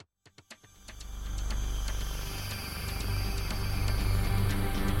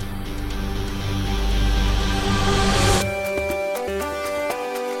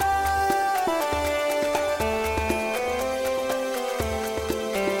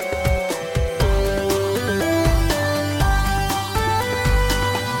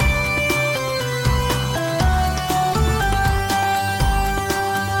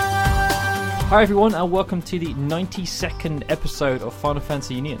Hi everyone, and welcome to the 92nd episode of Final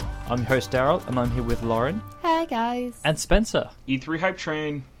Fantasy Union. I'm your host Darryl, and I'm here with Lauren. Hi guys. And Spencer. E3 Hype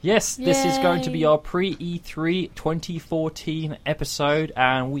Train. Yes, this is going to be our pre-E3 2014 episode,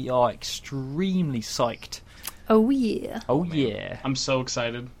 and we are extremely psyched. Oh yeah. Oh yeah. I'm so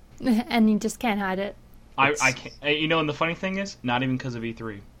excited. And you just can't hide it. I can't. You know, and the funny thing is, not even because of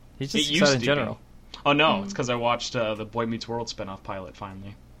E3. He's just excited in general. Oh no, it's because I watched the Boy Meets World spin-off pilot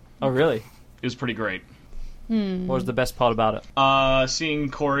finally. Oh really? It was pretty great. What was the best part about it? Seeing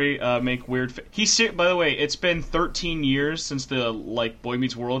Corey make weird... By the way, it's been 13 years since the Boy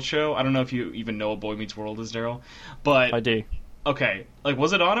Meets World show. I don't know if you even know what Boy Meets World is, Darryl. But... I do. Okay.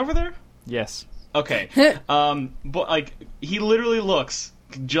 Was it on over there? Yes. Okay. But, he literally looks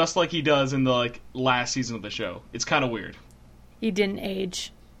just like he does in the, last season of the show. It's kind of weird. He didn't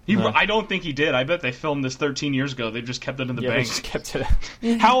age. I don't think he did. I bet they filmed this 13 years ago. They just kept it in the bank. They just kept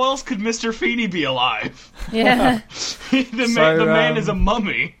it. How else could Mr. Feeney be alive? Yeah. the man is a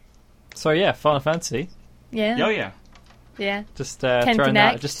mummy. So yeah, Final Fantasy. Yeah. Oh yeah. Yeah. Just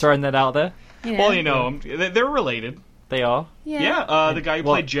throwing that out there. Yeah. Well, they're related. They are. Yeah. Yeah. The guy who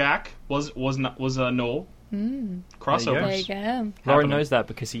played Jack was Noel. Crossovers. There you go. Lauren knows that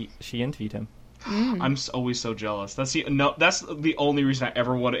because she interviewed him. I'm always so jealous. That's the only reason I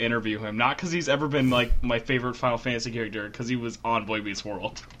ever want to interview him. Not because he's ever been my favorite Final Fantasy character, because he was on Boy Meets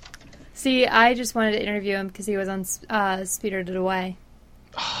World. See, I just wanted to interview him because he was on Spirited Away.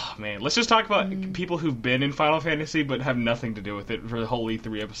 Oh, man, let's just talk about people who've been in Final Fantasy but have nothing to do with it for the whole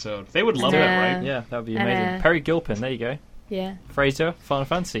E3 episode. They would love that, right? Yeah, that would be amazing. Perry Gilpin, there you go. Yeah. Fraser, Final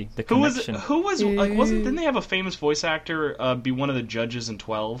Fantasy, the connection. Who was didn't they have a famous voice actor be one of the judges in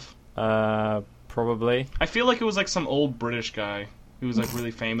 12? Probably. I feel like it was some old British guy who was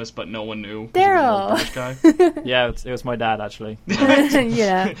really famous, but no one knew. Darryl. British guy. Yeah, it was my dad actually.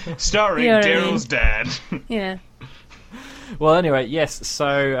 Yeah. Starring Darryl's dad. Yeah. Well, anyway, yes.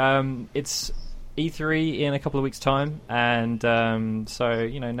 So it's E3 in a couple of weeks' time, and so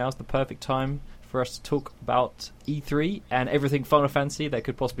now's the perfect time for us to talk about E3 and everything Final Fantasy that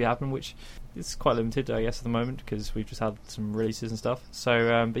could possibly happen, which is quite limited, I guess, at the moment because we've just had some releases and stuff.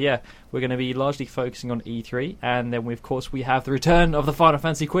 So, but yeah, we're going to be largely focusing on E3, and then of course we have the return of the Final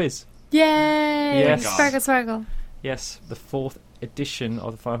Fantasy quiz. Yay! Yes. Sparkle. Yes, the 4th edition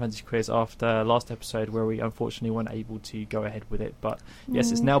of the Final Fantasy quiz after last episode where we unfortunately weren't able to go ahead with it. But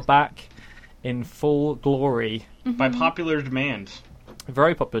yes, it's now back in full glory. By popular demand.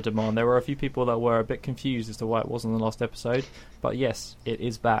 Very popular demand. There were a few people that were a bit confused as to why it wasn't the last episode. But yes, it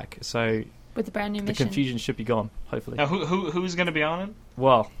is back. So with a brand new mission. The confusion should be gone, hopefully. Now, who's going to be on it?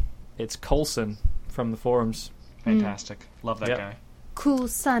 Well, it's Colson from the forums. Fantastic. Love that guy. Cool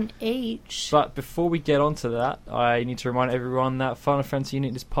Son H. But before we get on to that, I need to remind everyone that Final Fantasy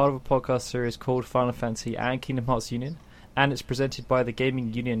Union is part of a podcast series called Final Fantasy and Kingdom Hearts Union, and it's presented by the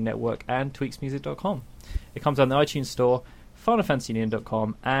Gaming Union Network and tweaksmusic.com. It comes on the iTunes Store,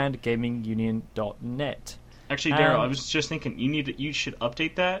 FinalFantasyUnion.com, and GamingUnion.net. Actually, Darryl, I was just thinking you should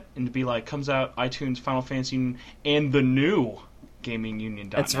update that and to be comes out iTunes, Final Fantasy Union, and the new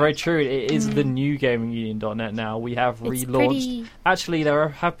GamingUnion.net. That's very true. It is the new GamingUnion.net now. We have relaunched. Actually, there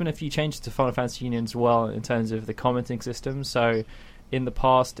have been a few changes to Final Fantasy Union as well in terms of the commenting system. So, in the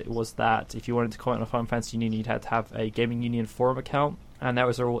past, it was that if you wanted to comment on Final Fantasy Union, you'd had to have a Gaming Union forum account, and that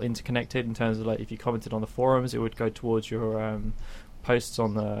was all interconnected in terms of if you commented on the forums, it would go towards your posts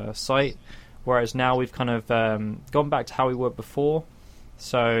on the site. Whereas now we've kind of gone back to how we were before.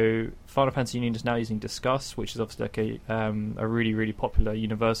 So Final Fantasy Union is now using Discuss, which is obviously a really, really popular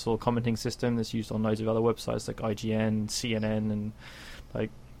universal commenting system that's used on loads of other websites like IGN, CNN, and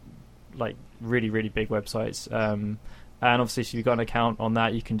like really, really big websites. And obviously, if you've got an account on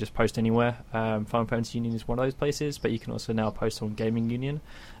that, you can just post anywhere. Final Fantasy Union is one of those places, but you can also now post on Gaming Union.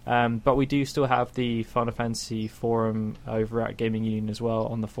 But we do still have the Final Fantasy forum over at Gaming Union as well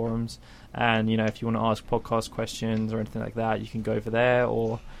on the forums. And, if you want to ask podcast questions or anything like that, you can go over there,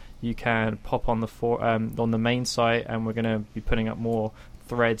 or you can pop on the main site, and we're going to be putting up more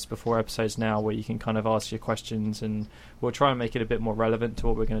threads before episodes now where you can kind of ask your questions, and we'll try and make it a bit more relevant to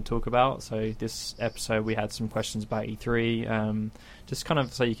what we're going to talk about. So this episode we had some questions about E3, just kind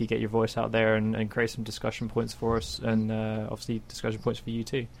of so you could get your voice out there and create some discussion points for us, and obviously discussion points for you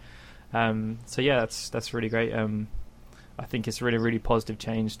too. So yeah, that's really great. I think it's a really, really positive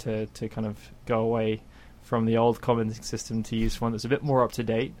change to kind of go away from the old commenting system to use one that's a bit more up to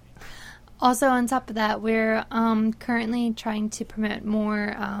date. Also, on top of that, we're currently trying to promote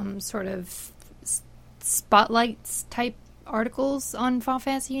more sort of spotlights type articles on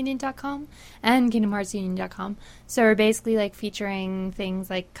FinalFantasyUnion.com and KingdomHeartsUnion.com. So we're basically like featuring things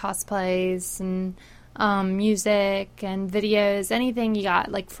like cosplays and music and videos, anything you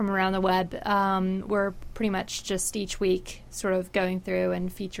got like from around the web. We're pretty much just each week sort of going through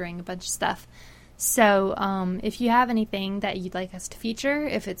and featuring a bunch of stuff. So if you have anything that you'd like us to feature,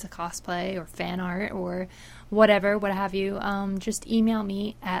 if it's a cosplay or fan art or whatever, what have you, just email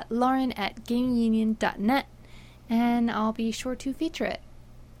me at lauren@gamingunion.net and I'll be sure to feature it.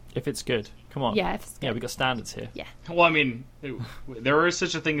 If it's good. Come on. Yeah, if it's good. Yeah, we got standards here. Yeah. Well, I mean, there is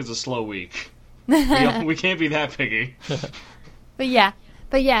such a thing as a slow week. We can't be that picky. But yeah,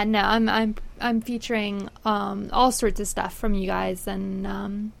 no, I'm featuring all sorts of stuff from you guys,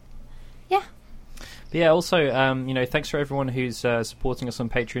 and yeah. But yeah, also, thanks for everyone who's supporting us on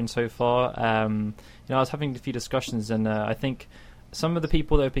Patreon so far. I was having a few discussions, and I think some of the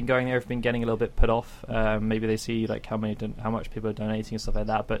people that have been going there have been getting a little bit put off. Maybe they see like how much people are donating and stuff like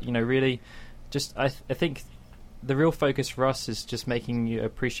that. But really, just I think the real focus for us is just making you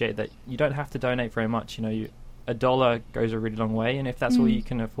appreciate that you don't have to donate very much. $1 goes a really long way, and if that's all you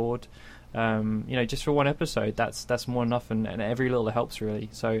can afford, just for one episode, that's more enough, and every little helps really.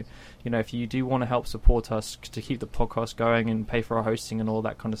 So, if you do want to help support us to keep the podcast going and pay for our hosting and all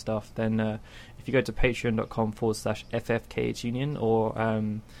that kind of stuff, then if you go to patreon.com/FFKHUnion, or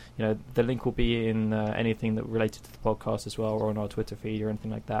the link will be in anything that related to the podcast as well, or on our Twitter feed or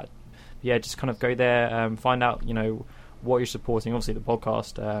anything like that. Yeah, just kind of go there, find out, what you're supporting, obviously the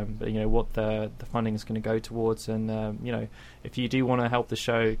podcast, but what the funding is going to go towards, and if you do want to help the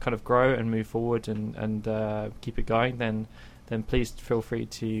show kind of grow and move forward and keep it going, then please feel free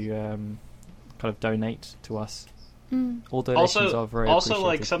to kind of donate to us. All donations are very appreciated.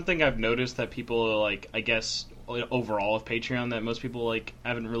 Like something I've noticed that people like, I guess overall of Patreon that most people like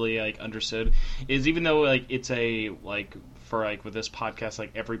haven't really like understood is, even though like it's a like for like with this podcast,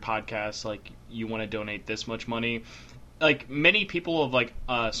 like every podcast like you want to donate this much money. Like many people have like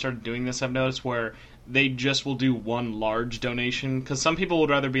started doing this, I've noticed, where they just will do one large donation, because some people would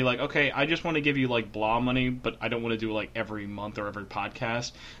rather be like, okay, I just want to give you like blah money, but I don't want to do it like every month or every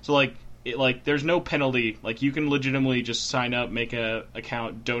podcast. So like there's no penalty. Like you can legitimately just sign up, make a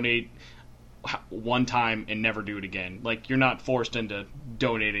account, donate one time and never do it again. Like you're not forced into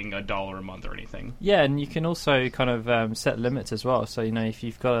donating $1 a month or anything. Yeah, and you can also kind of set limits as well. So if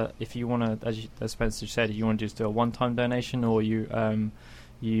you want to, as Spencer said, you want to just do a one-time donation, or you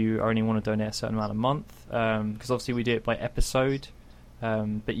only want to donate a certain amount a month, because obviously we do it by episode.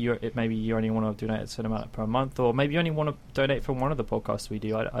 But maybe you only want to donate a certain amount per month, or maybe you only want to donate from one of the podcasts we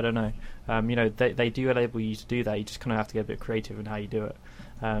do. I don't know. They do enable you to do that. You just kind of have to get a bit creative in how you do it.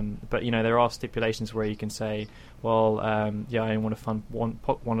 But there are stipulations where you can say, well, I only want to fund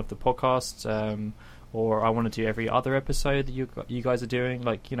one of the podcasts, or I want to do every other episode that you guys are doing.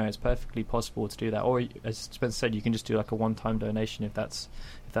 Like it's perfectly possible to do that. Or as Spencer said, you can just do like a one-time donation if that's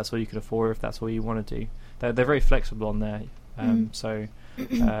what you can afford, if that's what you want to do. They're very flexible on there. So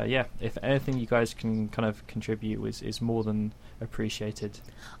if anything you guys can kind of contribute is more than appreciated.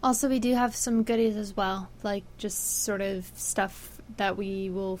 Also, we do have some goodies as well, like just sort of stuff that we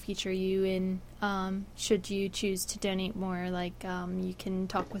will feature you in, should you choose to donate more. Like you can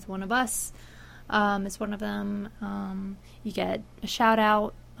talk with one of us as one of them. You get a shout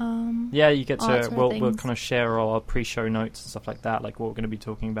out. You get to we'll kind of share our pre-show notes and stuff like that, like what we're going to be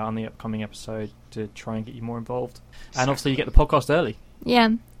talking about in the upcoming episode, to try and get you more involved. And obviously you get the podcast early. Yeah.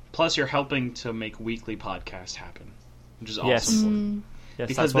 Plus you're helping to make weekly podcasts happen, which is awesome. Yes,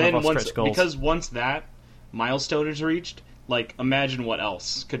 because that's then one of our stretch goals. once that milestone is reached, like imagine what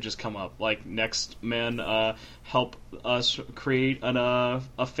else could just come up. Like next man, help us create a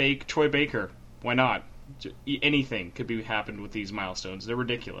fake Troy Baker. Why not? Anything could be happened with these milestones. They're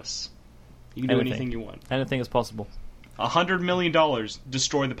ridiculous. You can do anything you want. Anything is possible. $100 million,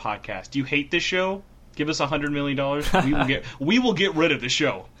 destroy the podcast. Do you hate this show? Give us $100 million. We will get rid of the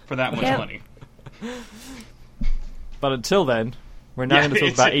show for that much money. But until then, we're now going to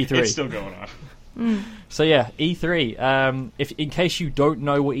talk about E3. It's still going on. So yeah, E3. If in case you don't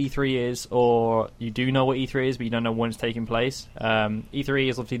know what E3 is, or you do know what E3 is but you don't know when it's taking place, E3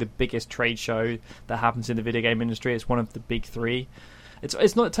 is obviously the biggest trade show that happens in the video game industry. It's one of the big three.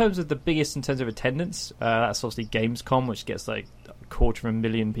 It's not in terms of the biggest in terms of attendance. That's obviously Gamescom, which gets like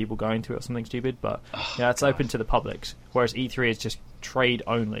 250,000 people going to it or something stupid. But it's open to the public. Whereas E3 is just trade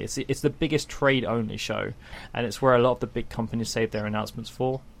only. It's the biggest trade only show, and it's where a lot of the big companies save their announcements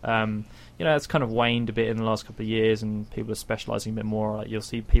for. It's kind of waned a bit in the last couple of years, and people are specializing a bit more. Like you'll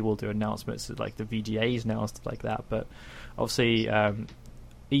see people do announcements at like the VGAs now and stuff like that. But obviously,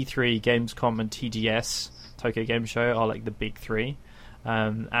 E3, Gamescom, and TGS. Tokyo Game Show are like the big three.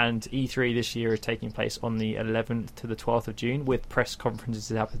 And E3 this year is taking place on the 11th to the 12th of June, with press conferences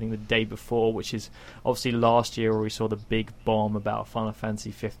happening the day before, which is obviously last year where we saw the big bomb about Final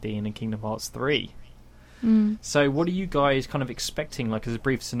Fantasy XV and Kingdom Hearts 3. So what are you guys kind of expecting, like as a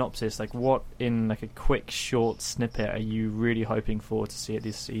brief synopsis, like what in like a quick short snippet are you really hoping for to see at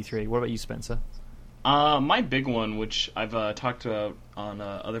this E3? What about you, Spencer? My big one, which I've talked about on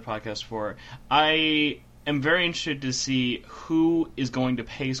other podcasts before, I'm very interested to see who is going to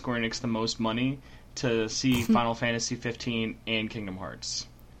pay Square Enix the most money to see Final Fantasy 15 and Kingdom Hearts.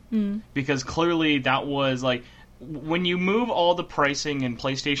 Because clearly that was, like, when you move all the pricing and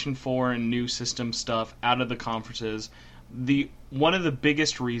PlayStation 4 and new system stuff out of the conferences, one of the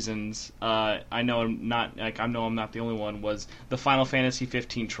biggest reasons, I know I'm not the only one, was the Final Fantasy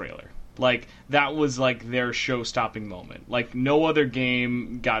 15 trailer. Like, that was, like, their show-stopping moment. Like, no other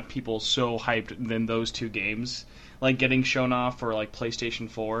game got people so hyped than those two games, like, getting shown off for, like, PlayStation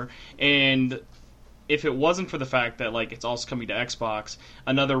 4. And if it wasn't for the fact that, like, it's also coming to Xbox,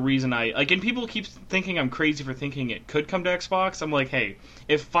 another reason and people keep thinking I'm crazy for thinking it could come to Xbox. I'm like, hey,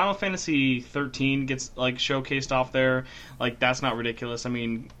 if Final Fantasy 13 gets, like, showcased off there, like, that's not ridiculous. I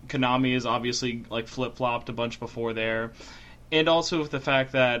mean, Konami is obviously, like, flip-flopped a bunch before there. And also with the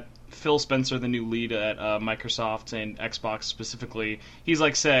fact that Phil Spencer, the new lead at Microsoft and Xbox specifically, he's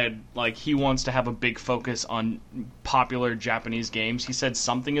said he wants to have a big focus on popular Japanese games. He said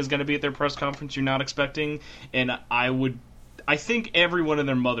something is going to be at their press conference you're not expecting, and I think everyone and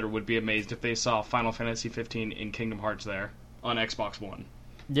their mother would be amazed if they saw Final Fantasy 15 and Kingdom Hearts there on Xbox One.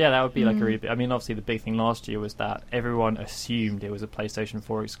 Yeah, that would be like a really big... I mean, obviously the big thing last year was that everyone assumed it was a PlayStation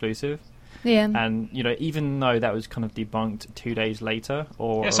 4 exclusive. Yeah. And, even though that was kind of debunked 2 days later,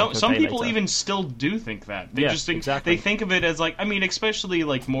 some people even still do think that. They just think exactly. They think of it as especially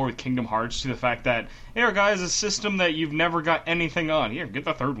more with Kingdom Hearts, to the fact that, here guys, a system that you've never got anything on. Here, get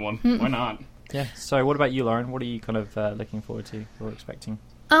the third one. Why not? Yeah. So what about you, Lauren? What are you kind of looking forward to or expecting?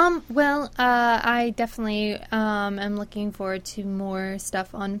 I definitely am looking forward to more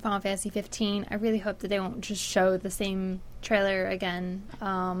stuff on Final Fantasy 15. I really hope that they won't just show the same trailer again.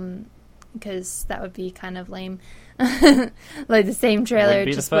 Because that would be kind of lame. Like the same trailer,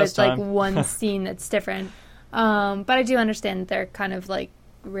 just with one scene that's different. But I do understand that they're kind of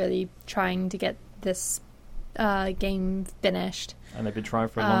really trying to get this game finished. And they've been trying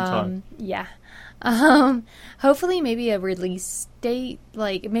for a long time. Yeah. Hopefully maybe a release date,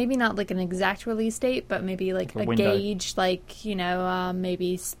 maybe not an exact release date, but maybe a gauge,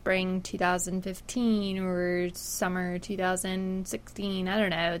 maybe spring 2015 or summer 2016. I don't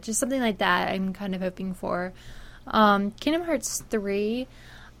know, just something like that. I'm kind of hoping for. Kingdom Hearts 3.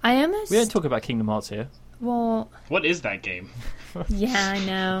 We don't talk about Kingdom Hearts here. Well, what is that game? Yeah, I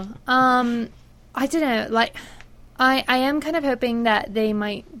know. I don't know. I am kind of hoping that they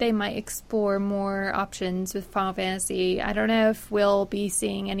might explore more options with Final Fantasy. I don't know if we'll be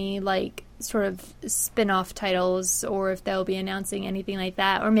seeing any sort of spin-off titles, or if they'll be announcing anything like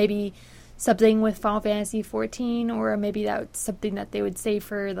that, or maybe something with Final Fantasy 14, or maybe that's something that they would say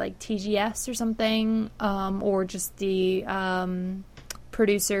for TGS or something, or just the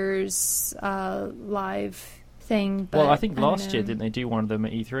producers live thing. But I think last year, didn't they do one of them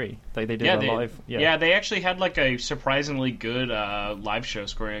at E3? They did a live... Yeah, they actually had a surprisingly good live show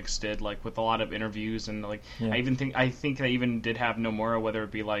Square Enix did, with a lot of interviews, and I think they even did have Nomura, whether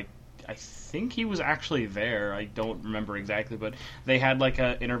it be I think he was actually there. I don't remember exactly, but they had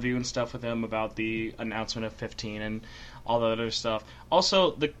an interview and stuff with him about the announcement of 15 and all the other stuff.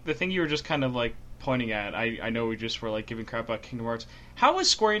 Also, the thing you were just kind of pointing at, I know we just were giving crap about Kingdom Hearts. How has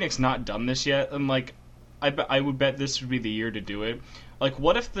Square Enix not done this yet? And I would bet this would be the year to do it.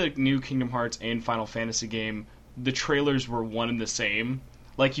 What if the new Kingdom Hearts and Final Fantasy game, the trailers were one and the same?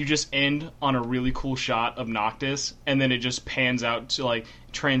 You just end on a really cool shot of Noctis, and then it just pans out to,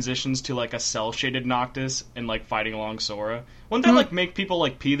 transitions to, a cel-shaded Noctis and, fighting along Sora. Wouldn't that, make people,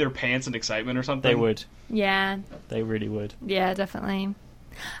 pee their pants in excitement or something? They would. Yeah. They really would. Yeah, definitely.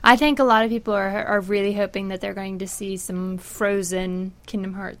 I think a lot of people are really hoping that they're going to see some Frozen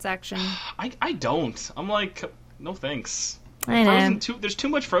Kingdom Hearts action. I don't. I'm no thanks. I know. There's too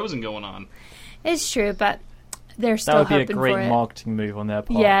much Frozen going on. It's true, but they're still hoping for it. That would be a great marketing move on their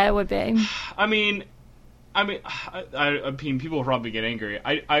part. Yeah, it would be. I mean, people will probably get angry.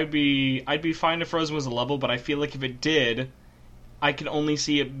 I'd be fine if Frozen was a level, but I feel like if it did, I could only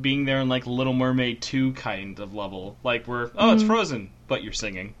see it being there in Little Mermaid 2 kind of level, where it's Frozen, but you're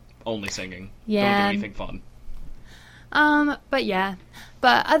singing, only singing. Yeah. Don't do anything fun. But yeah,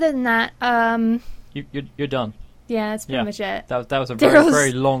 but other than that, you're done. Yeah, that's pretty much it. That was a very,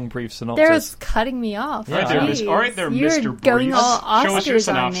 very long, brief synopsis. Darryl's cutting me off. Yeah. All right there, You're Mr. going Briefs. all Oscars Show us your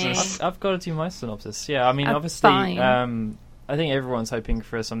synopsis. I've got to do my synopsis. Yeah, I mean, obviously, I think everyone's hoping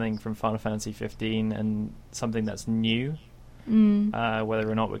for something from Final Fantasy XV and something that's new. Whether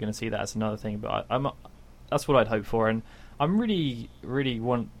or not we're going to see that is another thing, but that's what I'd hope for, and I'm really, really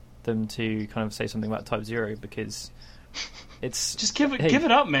want them to kind of say something about Type 0 because it's just give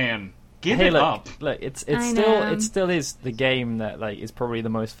it up, man. Give it up. Look, it still is the game that like is probably the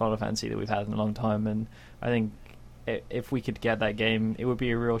most Final Fantasy that we've had in a long time, and I think if we could get that game, it would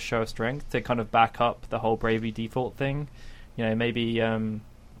be a real show of strength to kind of back up the whole Bravely Default thing. You know, maybe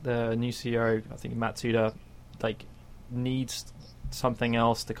the new CEO, I think Matsuda, like needs something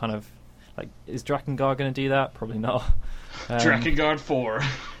else to kind of like. Is Drakengard going to do that? Probably not. Drakengard 4.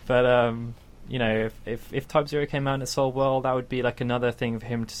 But you know, if Type 0 came out and it sold well, that would be like another thing for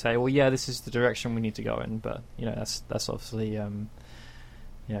him to say, well, yeah, this is the direction we need to go in. But, you know, that's obviously, you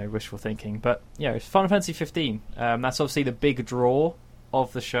know, wishful thinking. But, you know, Final Fantasy 15, that's obviously the big draw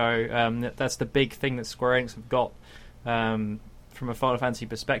of the show. That's the big thing that Square Enix have got from a Final Fantasy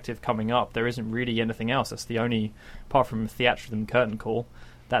perspective coming up. There isn't really anything else. That's the only, apart from Theatrhythm Curtain Call,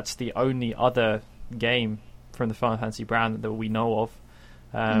 that's the only other game from the Final Fantasy brand that we know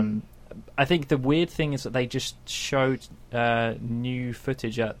of. I think the weird thing is that they just showed new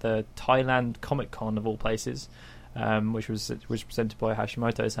footage at the Thailand Comic Con of all places, which was presented by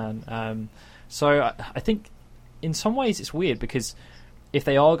Hashimoto-san. So I think in some ways it's weird because if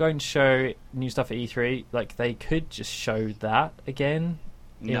they are going to show new stuff at E3, like they could just show that again.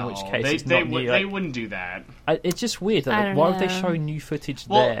 In which case they wouldn't do that. It's just weird. Like, why would they show new footage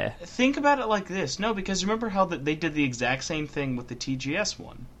there? Think about it like this. No, because remember how they did the exact same thing with the TGS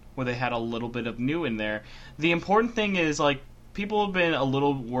one, where they had a little bit of new in there. The important thing is, like, people have been a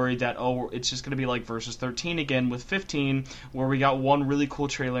little worried that, it's just going to be like Versus 13 again with 15, where we got one really cool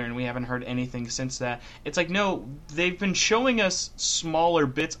trailer and we haven't heard anything since that. It's like, no, they've been showing us smaller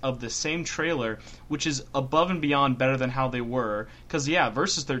bits of the same trailer, which is above and beyond better than how they were. Because, yeah,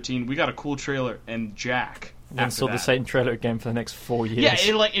 Versus 13, we got a cool trailer and Jack. And saw the same trailer again for the next 4 years.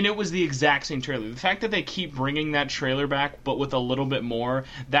 Yeah, and it was the exact same trailer. The fact that they keep bringing that trailer back, but with a little bit more,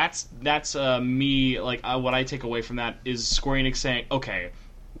 that's me, like, what I take away from that is Square Enix saying, okay,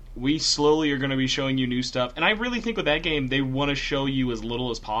 we slowly are going to be showing you new stuff. And I really think with that game, they want to show you as little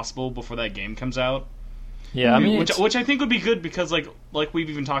as possible before that game comes out. Yeah, I mean, which I think would be good because, like we've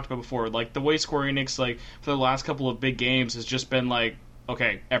even talked about before, like, the way Square Enix, like, for the last couple of big games has just been like,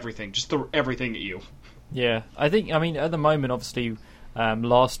 okay, everything, just throw everything at you. Yeah, I mean, at the moment, obviously,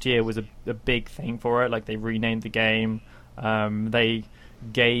 last year was a big thing for it. Like, they renamed the game. They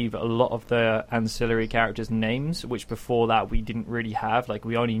gave a lot of the ancillary characters names, which before that we didn't really have. Like,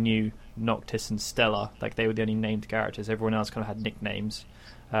 we only knew Noctis and Stella. Like, they were the only named characters. Everyone else kind of had nicknames.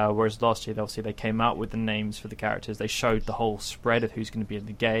 Whereas last year, obviously, they came out with the names for the characters. They showed the whole spread of who's going to be in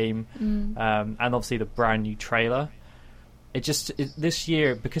the game. And obviously, the brand new trailer. This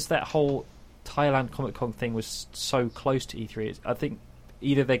year, because that whole Thailand Comic Con thing was so close to E3, I think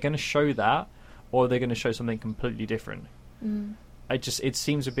either they're going to show that or they're going to show something completely different. It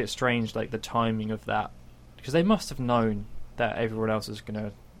seems a bit strange, like the timing of that, because they must have known that everyone else is going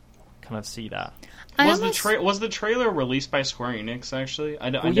to kind of see that. Was the trailer released by Square Enix actually?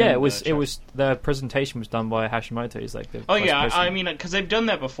 It was. The presentation was done by Hashimoto. He's like the I mean, because they've done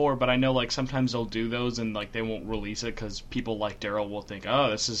that before, but I know like sometimes they'll do those and like they won't release it because people like Darryl will think,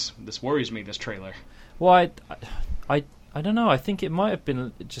 this worries me, this trailer. Well, I don't know. I think it might have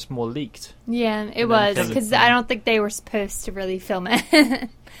been just more leaked. Yeah, it was because I don't think they were supposed to really film it.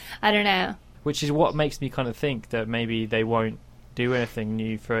 I don't know. Which is what makes me kind of think that maybe they won't do anything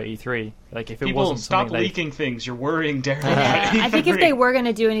new for E3. Like if it People, wasn't stop leaking things. You're worrying Darryl. I think if they were going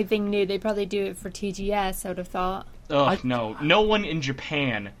to do anything new, they'd probably do it for TGS. I would have thought. No one in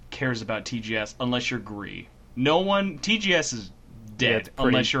Japan cares about TGS unless you're Gree. No one. TGS is dead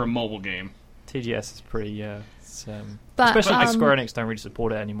unless you're a mobile game. TGS is pretty. Especially because Square Enix don't really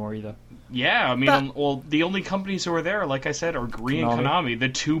support it anymore either. Yeah, I mean, the only companies who are there, like I said, are Gree and Konami, the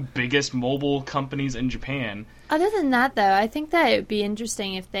two biggest mobile companies in Japan. Other than that, though, I think that it would be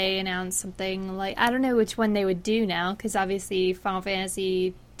interesting if they announced something like, I don't know which one they would do now, because obviously Final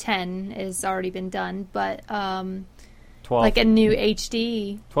Fantasy X has already been done, but 12. Like a new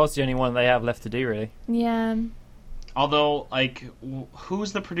HD. 12's the only one they have left to do, really. Yeah. Although, like,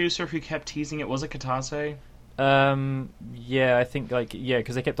 who's the producer who kept teasing it? Was it Katase? Yeah, I think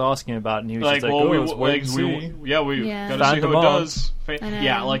because they kept asking about it, and he was just we gotta see how it does.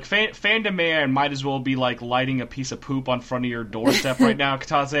 Fandom man might as well be like lighting a piece of poop on front of your doorstep right now,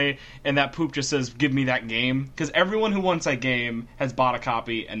 Katase, and that poop just says, "Give me that game," because everyone who wants that game has bought a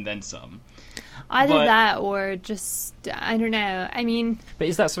copy and then some. Either that or just, I don't know. I mean... But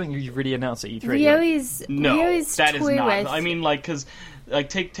is that something you really announced at E3? We always that is not. With... I mean, because,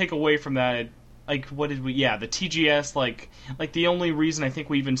 take away from that, what did we... Yeah, the TGS, the only reason I think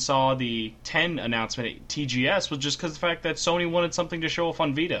we even saw the 10 announcement at TGS was just because of the fact that Sony wanted something to show off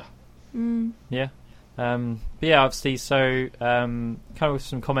on Vita. Yeah. But yeah, obviously, so, kind of with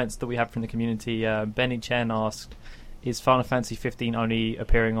some comments that we have from the community, Benny Chen asked... Is Final Fantasy XV only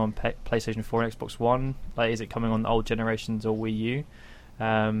appearing on PlayStation 4 and Xbox One? Is it coming on old generations or Wii U?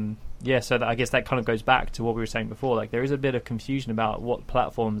 So I guess that kind of goes back to what we were saying before. There is a bit of confusion about what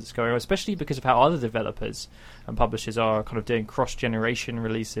platforms it's going on, especially because of how other developers and publishers are kind of doing cross-generation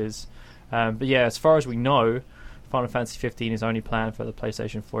releases. But yeah, as far as we know, Final Fantasy XV is only planned for the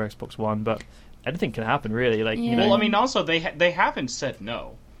PlayStation 4 and Xbox One, but anything can happen, really. Well, I mean, also, they haven't said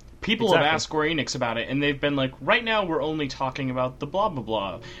no. People have asked Square Enix about it, and they've been like, right now we're only talking about the blah blah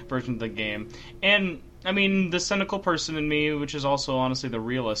blah version of the game. And, I mean, the cynical person in me, which is also honestly the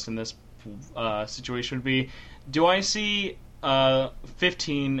realist in this situation, would be, do I see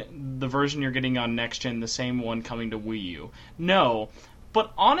 15, the version you're getting on next gen, the same one coming to Wii U? No.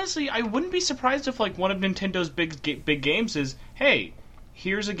 But honestly, I wouldn't be surprised if one of Nintendo's big games is, hey...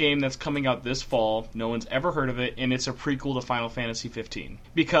 Here's a game that's coming out this fall. No one's ever heard of it, and it's a prequel to Final Fantasy XV.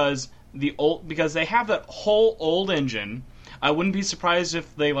 Because they have that whole old engine. I wouldn't be surprised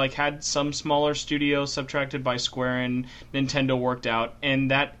if they had some smaller studio subtracted by Square and Nintendo worked out,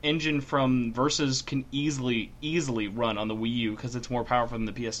 and that engine from Versus can easily run on the Wii U because it's more powerful than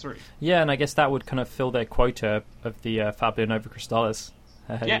the PS3. Yeah, and I guess that would kind of fill their quota of the Fabio Nova Crystallis.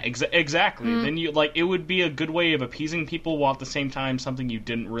 Yeah, exactly. Then it would be a good way of appeasing people while at the same time something you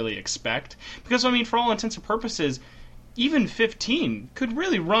didn't really expect. Because, I mean, for all intents and purposes, even 15 could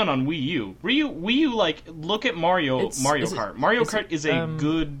really run on Wii U. Wii U, look at Mario Kart. Mario Kart is a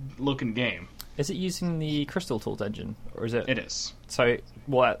good-looking game. Is it using the Crystal Tools engine? Or is it... It is. So,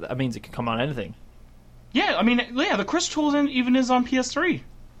 that means it can come on anything. Yeah, I mean, the Crystal Tools even is on PS3.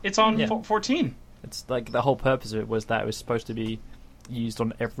 It's on 14. It's the whole purpose of it was that it was supposed to be used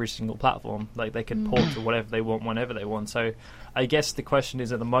on every single platform. They could port to whatever they want whenever they want. So I guess the question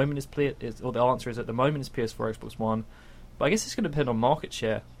is, at the moment or the answer is, at the moment is PS4, Xbox One, but I guess it's going to depend on market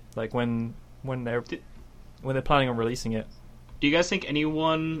share, when they're planning on releasing it. Do you guys think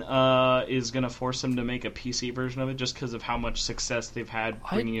anyone is going to force them to make a PC version of it just because of how much success they've had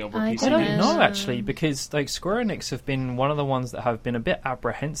bringing over PC games? I don't know, actually, because Square Enix have been one of the ones that have been a bit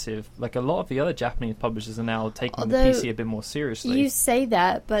apprehensive. A lot of the other Japanese publishers are now taking the PC a bit more seriously. You say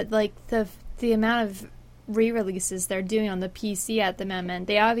that, but the amount of re-releases they're doing on the PC at the moment,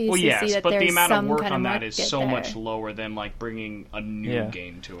 they obviously see that there's some kind of market there. But the amount of work on that is so much lower than bringing a new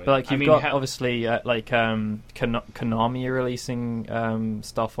game to it. But you've got obviously Konami are releasing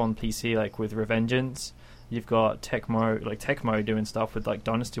stuff on PC with Revengeance. You've got Tecmo doing stuff with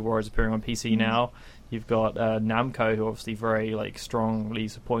Dynasty Warriors appearing on PC now. You've got Namco, who are obviously very strongly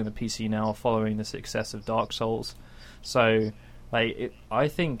supporting the PC now, following the success of Dark Souls. So I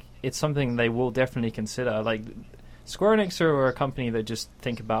think it's something they will definitely consider. Square Enix are a company that just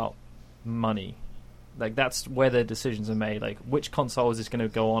think about money. That's where their decisions are made. Which console is this going to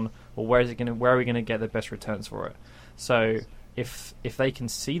go on, or where are we going to get the best returns for it? So if they can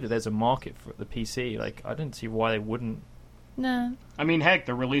see that there's a market for the PC, I don't see why they wouldn't. No. I mean, heck,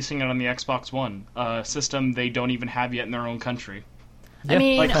 they're releasing it on the Xbox One, a system they don't even have yet in their own country. Yeah.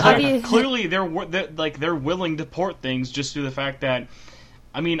 I mean, clearly they're willing to port things just through the fact that,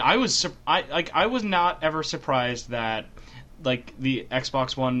 I mean, I was not ever surprised that the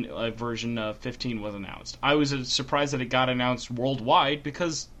Xbox One version of 15 was announced. I was surprised that it got announced worldwide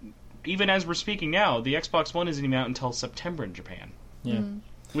because even as we're speaking now, the Xbox One isn't even out until September in Japan. Yeah,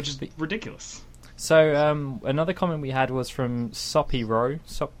 which is ridiculous. So another comment we had was from Soppy Row.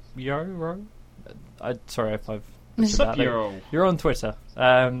 Sorry if I've. You're on Twitter,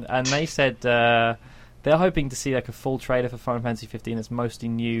 and they said they're hoping to see a full trailer for Final Fantasy XV that's mostly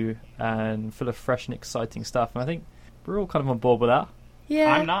new and full of fresh and exciting stuff. And I think we're all kind of on board with that.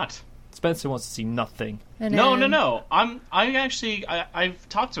 Yeah, I'm not. Spencer wants to see nothing. No. I've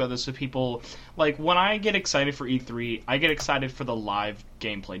talked about this with people. When I get excited for E3, I get excited for the live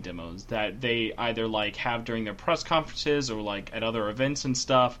gameplay demos that they either have during their press conferences or at other events and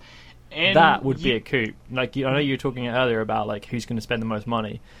stuff. And that would be a coup. Like, I know you were talking earlier about like who's going to spend the most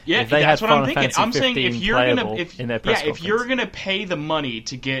money. Yeah, if they that's had what I'm Final thinking. Fantasy I'm saying if 15 you're playable gonna, in their press if conference. you're gonna pay the money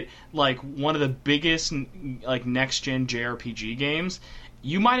to get like one of the biggest like next gen JRPG games,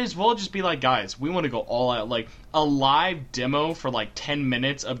 you might as well just be like, guys, we want to go all out. Like a live demo for like 10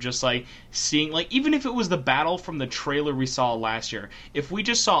 minutes of just like seeing, like, even if it was the battle from the trailer we saw last year, if we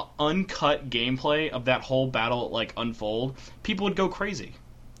just saw uncut gameplay of that whole battle like unfold, people would go crazy.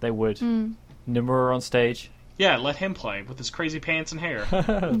 They would. Nomura on stage. Yeah, let him play with his crazy pants and hair.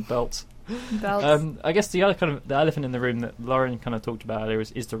 Belts. Belts. I guess the other kind of the elephant in the room that Lauren kind of talked about earlier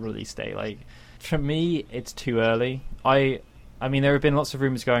is the release date. Like, for me, it's too early. I mean, there have been lots of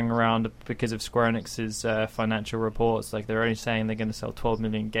rumors going around because of Square Enix's financial reports. Like, they're only saying they're going to sell 12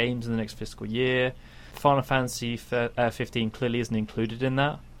 million games in the next fiscal year. Final Fantasy 15 clearly isn't included in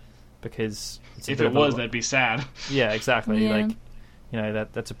that because if it was, that'd be sad. Yeah, exactly. Yeah. Like, you know,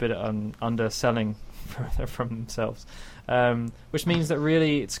 that's a bit underselling from themselves, which means that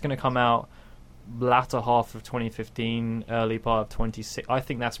really it's going to come out latter half of 2015, early part of 26. I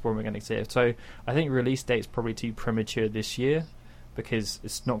think that's when we're going to see it. So I think release date's probably too premature this year because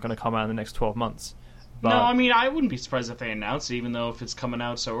it's not going to come out in the next 12 months. But no, I mean, I wouldn't be surprised if they announced it, even though if it's coming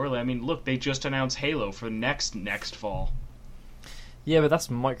out so early. I mean, look, they just announced Halo for next fall. Yeah, but that's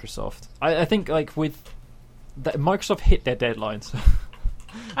Microsoft. I think like with Microsoft hit their deadlines.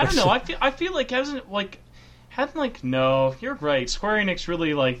 I don't know. I feel like no, you're right. Square Enix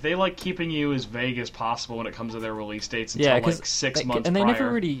really they like keeping you as vague as possible when it comes to their release dates until like 6 months and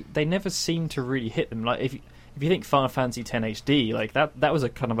prior. they never seem to really hit them. Like if you think Final Fantasy X HD, like that was a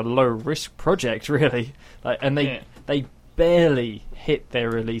kind of a low risk project really. Like, and they barely hit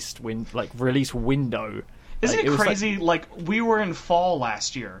their release window. Isn't it crazy? Like, we were in fall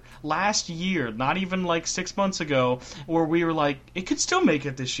last year, not even like 6 months ago, where we were like, it could still make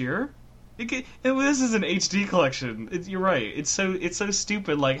it this year. This is an HD collection. You're right. It's so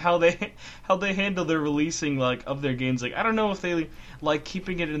stupid. Like how they handle their releasing like of their games. Like, I don't know if they like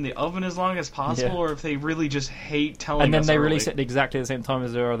keeping it in the oven as long as possible, or if they really just hate telling us. And then they early. release it at exactly the same time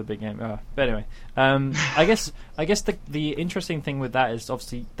as their other big game. But anyway, I guess the interesting thing with that is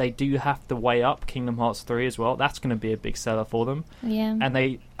obviously they do have to weigh up Kingdom Hearts 3 as well. That's going to be a big seller for them. Yeah. And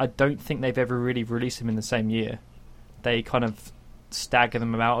I don't think they've ever really released them in the same year. They kind of stagger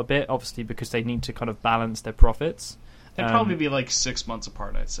them out a bit, obviously, because they need to kind of balance their profits. They'd probably be like 6 months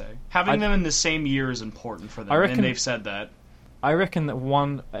apart, I'd say. Having them in the same year is important for them, and they've said that. I reckon that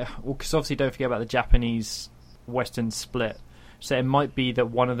one... because obviously don't forget about the Japanese-Western split. So it might be that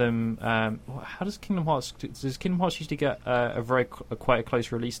one of them... how does Kingdom Hearts... Does Kingdom Hearts usually get quite a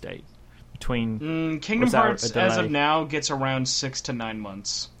close release date? Between... Kingdom Hearts, as of now, gets around 6 to 9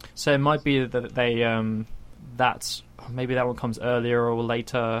 months. So it might be that they... maybe that one comes earlier or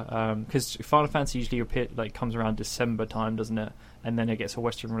later, because Final Fantasy usually comes around December time, doesn't it? And then it gets a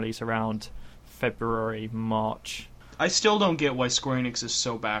Western release around February, March. I still don't get why Square Enix is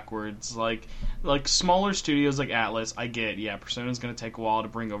so backwards. Like smaller studios like Atlas, I get, Persona's going to take a while to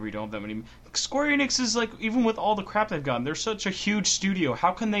bring over. You don't have that many. Square Enix is even with all the crap they've gotten, they're such a huge studio.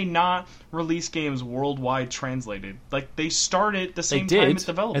 How can they not release games worldwide translated? Like, they started the same time as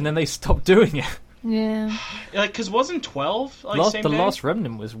development. And then they stopped doing it. Yeah. Because wasn't 12 same the day? Last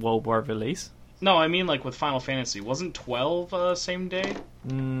Remnant was worldwide release. No, I mean with Final Fantasy. Wasn't 12 same day?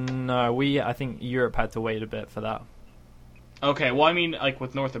 No, I think Europe had to wait a bit for that. Okay, well, I mean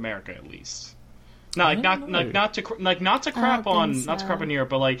with North America at least. No, not to crap on Europe,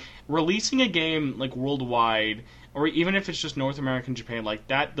 but releasing a game worldwide, or even if it's just North America and Japan,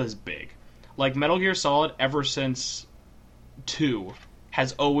 that is big. Like Metal Gear Solid, ever since 2,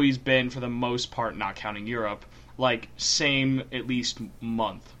 has always been, for the most part, not counting Europe, same at least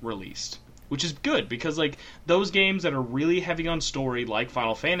month released. Which is good, because those games that are really heavy on story, like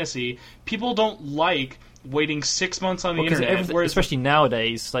Final Fantasy, people don't like waiting 6 months on the internet. Especially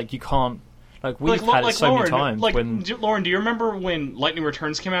nowadays, you can't... we've had it so many times. Lauren, do you remember when Lightning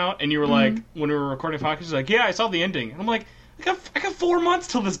Returns came out, and you were when we were recording podcasts, you're yeah, I saw the ending. And I'm like, I got 4 months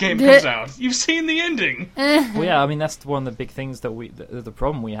till this game comes out. You've seen the ending. Well, yeah, I mean, that's one of the big things that the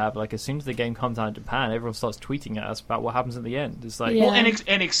problem we have. As soon as the game comes out in Japan, everyone starts tweeting at us about what happens at the end. It's well,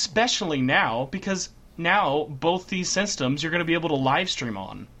 and especially now, because now both these systems you're going to be able to live stream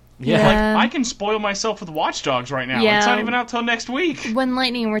on. Yeah. I can spoil myself with Watch Dogs right now. Yeah. It's not even out till next week. When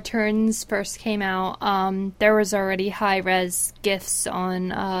Lightning Returns first came out, there was already high-res GIFs on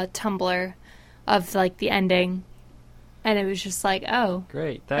Tumblr of the ending. And it was just oh.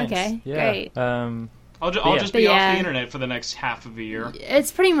 Great, thanks. Okay, yeah. great. I'll just be off the internet for the next half of a year.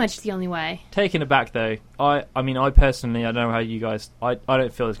 It's pretty much the only way. Taking it back though, I personally, I don't know how you guys, I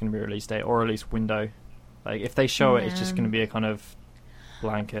don't feel there's going to be a release date or a release window. Like if they show it, it's just going to be a kind of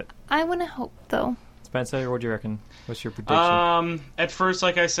blanket. I want to hope though. Spencer, what do you reckon? What's your prediction? At first,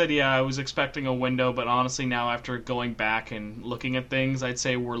 like I said, yeah, I was expecting a window, but honestly, now after going back and looking at things, I'd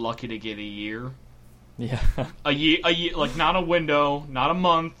say we're lucky to get a year. Yeah, a year, like not a window, not a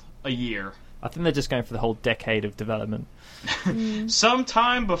month, a year. I think they're just going for the whole decade of development.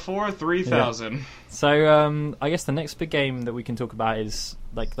 Sometime before 3000. Yeah. So, I guess the next big game that we can talk about is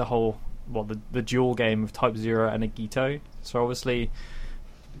like the dual game of Type 0 and Agito. So obviously,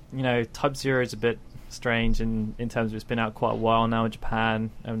 Type 0 is a bit strange in terms of it's been out quite a while now in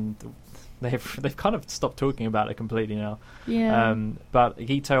Japan, and they've kind of stopped talking about it completely now. Yeah. But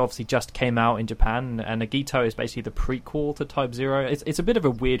Agito obviously just came out in Japan, and Agito is basically the prequel to Type 0. It's a bit of a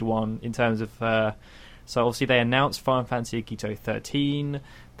weird one in terms of... so obviously they announced Final Fantasy Agito 13.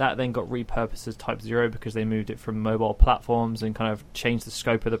 That then got repurposed as Type 0 because they moved it from mobile platforms and kind of changed the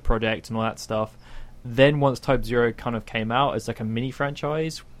scope of the project and all that stuff. Then once Type 0 kind of came out as like a mini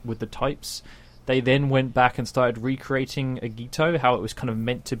franchise with the types, they then went back and started recreating Agito, how it was kind of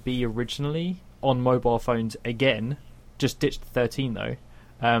meant to be originally, on mobile phones again, just ditched 13 though.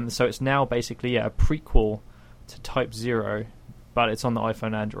 So it's now basically a prequel to Type 0, but it's on the iPhone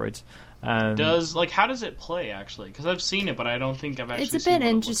and Androids. How does it play actually? Because I've seen it, but I don't think I've actually seen it. It's a bit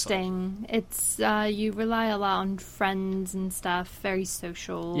interesting. It's you rely a lot on friends and stuff. Very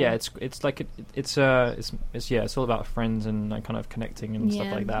social. Yeah, it's all about friends and like, kind of connecting and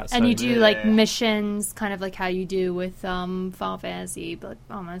stuff like that. And you do like missions, kind of like how you do with Final Fantasy, but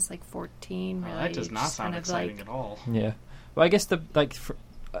almost like 14. Really, that does not sound exciting at all. Yeah, well, I guess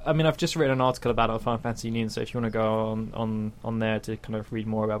I've just written an article about it on Final Fantasy Union, so if you want to go on there to kind of read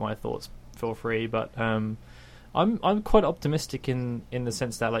more about my thoughts, feel free. But I'm quite optimistic in the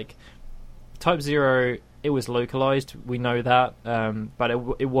sense that like Type 0, it was localized, we know that, but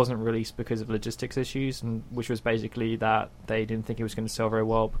it wasn't released because of logistics issues, and which was basically that they didn't think it was going to sell very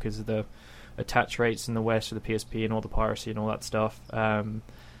well because of the attach rates in the West for the PSP and all the piracy and all that stuff.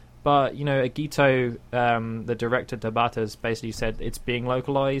 But, Agito, the director, Tabata's basically said it's being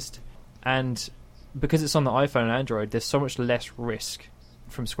localized, and because it's on the iPhone and Android, there's so much less risk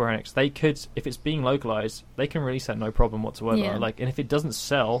from Square Enix. They could, if it's being localized, they can release that no problem whatsoever. Yeah. And if it doesn't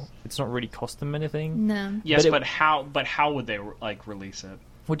sell, it's not really cost them anything. No. Yes, but how would they release it?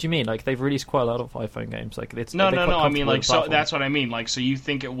 What do you mean? Like, they've released quite a lot of iPhone games. Like, it's no. I mean, like, so that's what I mean. Like, so you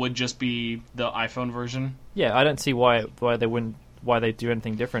think it would just be the iPhone version? Yeah, I don't see why they do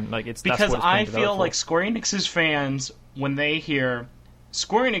anything different. Like, because that's what I feel like Square Enix's fans, when they hear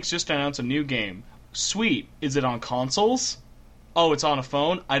Square Enix just announced a new game, sweet, is it on consoles? Oh, it's on a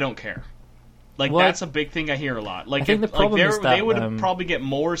phone? I don't care. Like, that's a big thing I hear a lot. Like, I think the problem is that they would probably get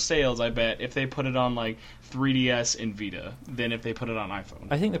more sales, I bet, if they put it on, like, 3DS and Vita than if they put it on iPhone.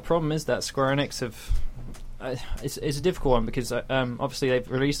 I think the problem is that Square Enix have... it's a difficult one because, obviously, they've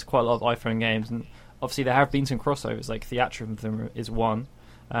released quite a lot of iPhone games, and obviously there have been some crossovers, like Theatrhythm is one.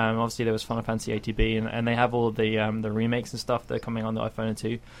 Obviously there was Final Fantasy ATB, and they have all of the remakes and stuff that are coming on the iPhone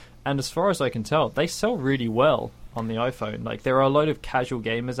too. And as far as I can tell, they sell really well on the iPhone. Like, there are a load of casual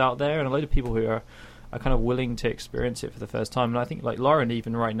gamers out there, and a load of people who are kind of willing to experience it for the first time. And I think, like, Lauren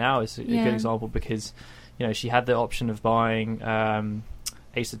even right now is a good example because, she had the option of buying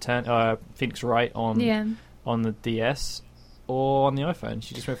Phoenix Wright on the DS or on the iPhone.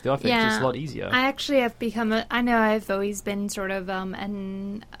 She just went for the iPhone because it's a lot easier. I actually have become I know I've always been sort of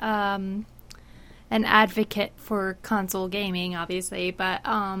an advocate for console gaming, obviously, but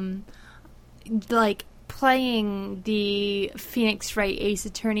like playing the Phoenix Wright Ace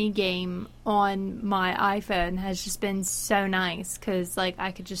Attorney game on my iPhone has just been so nice because, like,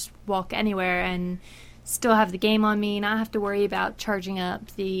 I could just walk anywhere and still have the game on me, not have to worry about charging up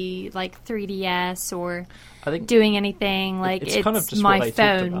the, like, 3DS or doing anything. Like, it's kind of just my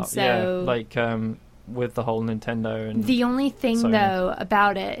phone, so... Yeah, like, with the whole Nintendo and... The only thing, Sony, though,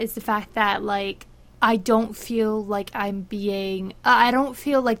 about it is the fact that, like, I don't feel like I'm being... I don't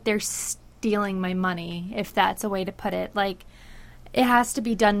feel like they're stealing my money, if that's a way to put it. Like, it has to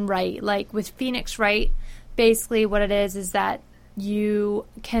be done right. Like, with Phoenix Wright, basically what it is that you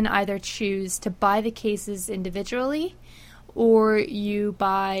can either choose to buy the cases individually or you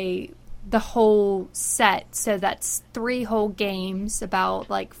buy the whole set. So that's 3 whole games, about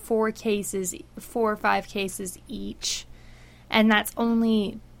like 4 or 5 cases each. And that's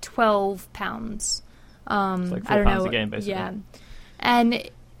only £12. It's like £4 I don't know. a game, basically. Yeah. And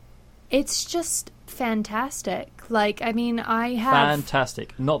it's just fantastic. Like, I mean, I have...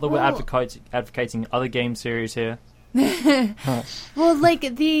 Fantastic. Not that we're advocating other game series here. Well, like,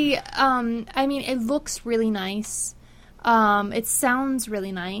 I mean, it looks really nice. It sounds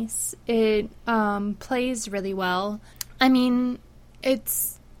really nice. It plays really well. I mean,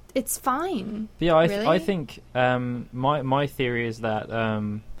 it's fine. Yeah, really. I think my theory is that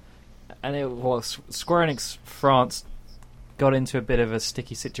Square Enix France got into a bit of a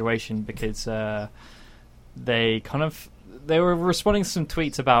sticky situation because they were responding to some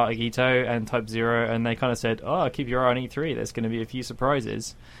tweets about Agito and Type 0, and they kind of said, "Oh, keep your eye on E3. There's going to be a few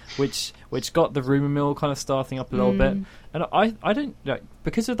surprises," which got the rumor mill kind of starting up a little bit. And I don't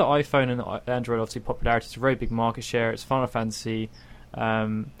because of the iPhone and the Android obviously popularity. It's a very big market share. It's Final Fantasy.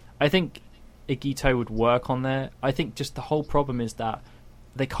 I think Agito would work on there. I think just the whole problem is that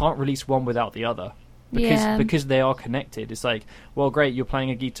they can't release one without the other. Because they are connected. It's like, well, great, you're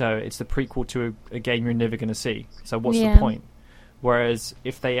playing Agito. It's the prequel to a game you're never going to see. So what's the point? Whereas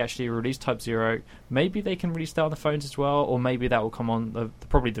if they actually release Type 0, maybe they can release that on the phones as well, or maybe that will come on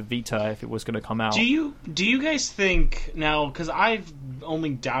probably the Vita if it was going to come out. Do you guys think now? Because I've only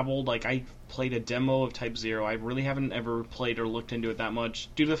dabbled. Like, I played a demo of Type 0. I really haven't ever played or looked into it that much,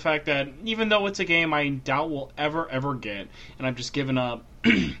 due to the fact that even though it's a game I doubt we'll ever get, and I've just given up.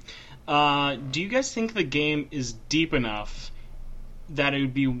 Do you guys think the game is deep enough that it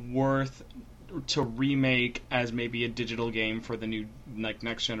would be worth to remake as maybe a digital game for the new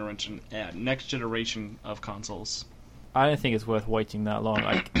next generation of consoles? I don't think it's worth waiting that long.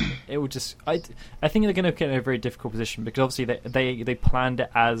 Like, it would just. I think they're going to get in a very difficult position because obviously they planned it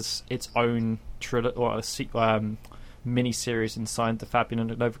as its own mini series inside the Fabian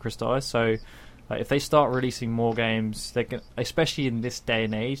Nova Crystallis. So. If they start releasing more games, especially in this day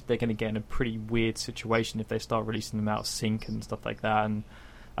and age, they're going to get in a pretty weird situation if they start releasing them out of sync and stuff like that. And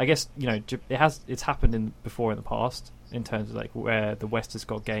I guess it's happened before in the past in terms of like where the West has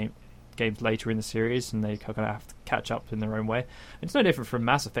got games later in the series and they kind of have to catch up in their own way. It's no different from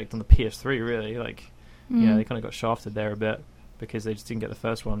Mass Effect on the PS3, really. Like, they kind of got shafted there a bit because they just didn't get the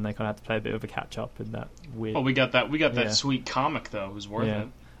first one. They kind of had to play a bit of a catch up in that weird. Oh, we got that sweet comic though. It was worth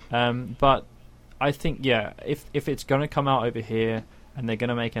it. But I think, if it's going to come out over here and they're going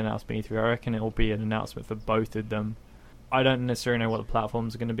to make an announcement E3, I reckon it will be an announcement for both of them. I don't necessarily know what the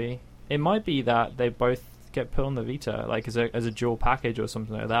platforms are going to be. It might be that they both get put on the Vita, like as a dual package or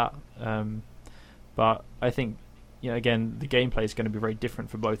something like that. But I think, again, the gameplay is going to be very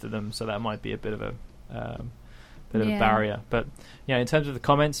different for both of them, so that might be a bit of a barrier. But in terms of the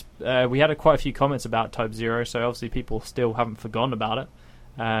comments, we had quite a few comments about Type 0, so obviously people still haven't forgotten about it.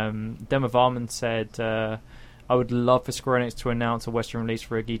 Demovarman said, I would love for Square Enix to announce a Western release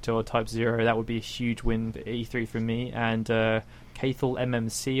for Agito or Type 0. That would be a huge win for E3 for me. And Cathal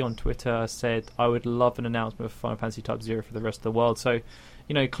MMC on Twitter said, I would love an announcement of Final Fantasy Type 0 for the rest of the world. So,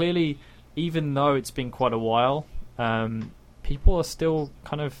 clearly, even though it's been quite a while, people are still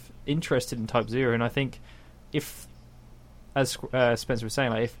kind of interested in Type 0. And I think as Spencer was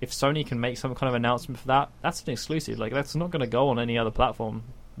saying, like if Sony can make some kind of announcement for that, that's an exclusive. Like, that's not going to go on any other platform,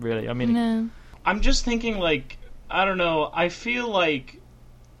 really. I mean, no. I'm just thinking, like, I don't know. I feel like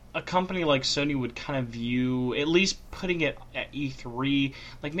a company like Sony would kind of view, at least putting it at E3,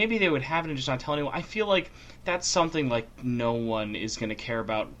 like maybe they would have it and just not tell anyone. I feel like that's something like no one is going to care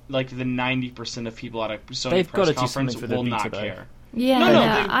about. Like the 90% of people at a Sony press conference will not care.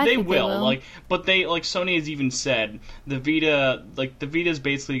 Yeah, no, they will. Like, but Sony has even said the Vita is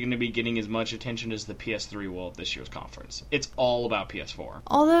basically going to be getting as much attention as the PS3 will at this year's conference. It's all about PS4.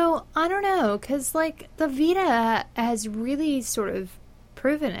 Although I don't know, because like the Vita has really sort of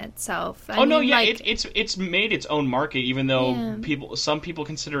proven itself. It's made its own market, even though some people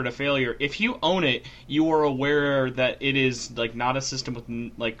consider it a failure. If you own it, you are aware that it is like not a system with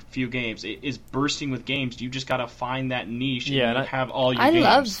like few games. It is bursting with games. You just got to find that niche and have all your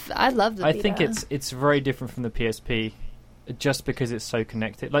games. I love the Vita. I think it's very different from the PSP just because it's so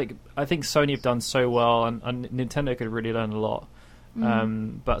connected. Like, I think Sony have done so well, and Nintendo could really learn a lot.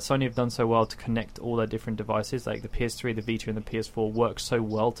 But Sony have done so well to connect all their different devices. Like the PS3, the Vita, and the PS4 work so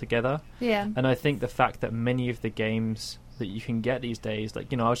well together. Yeah. And I think the fact that many of the games that you can get these days,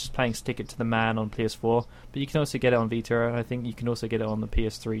 like, I was just playing Stick It to the Man on PS4, but you can also get it on Vita, and I think you can also get it on the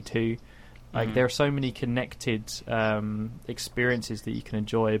PS3 too. Like, there are so many connected experiences that you can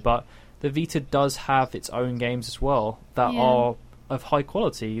enjoy, but the Vita does have its own games as well that are of high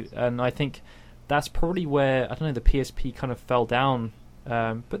quality, and I think that's probably where, I don't know, the PSP kind of fell down.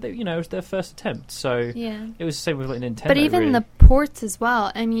 But it was their first attempt, so it was the same with like Nintendo. But even really. The ports as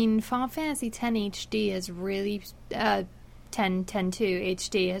well. I mean, Final Fantasy X HD has really 10.2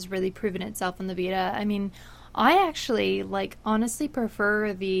 HD has really proven itself on the Vita. I mean, I actually, honestly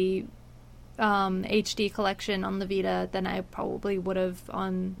prefer the HD collection on the Vita than I probably would have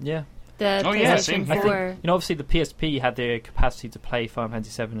on the PlayStation 4. I think, obviously the PSP had the capacity to play Final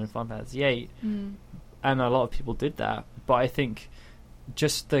Fantasy VII and Final Fantasy VIII, and a lot of people did that. But I think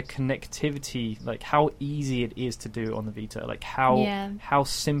just the connectivity, how easy it is to do on the Vita, how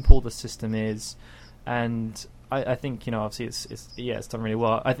simple the system is, and I think obviously it's done really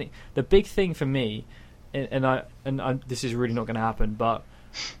well. I think the big thing for me, and this is really not going to happen, but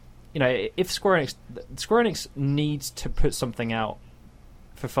if Square Enix needs to put something out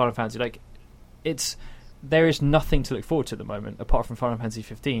for Final Fantasy, there is nothing to look forward to at the moment apart from Final Fantasy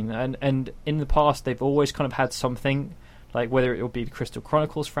 15, and in the past they've always kind of had something, whether it will be the Crystal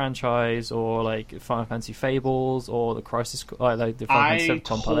Chronicles franchise or Final Fantasy Fables or the Crisis, the Final Fantasy 7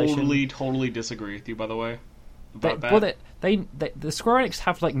 compilation. Totally disagree with you, by the way. The Square Enix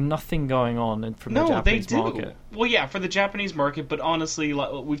have nothing going on from the Japanese market. Well, yeah, for the Japanese market, but honestly,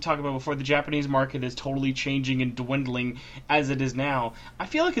 like we've talked about before, the Japanese market is totally changing and dwindling as it is now. I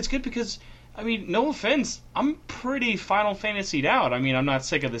feel like it's good because, no offense, I'm pretty Final Fantasied out. I'm not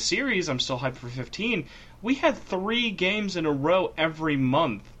sick of the series. I'm still hyped for 15. We had 3 games in a row every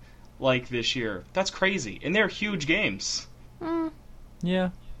month, this year. That's crazy, and they're huge games. Yeah.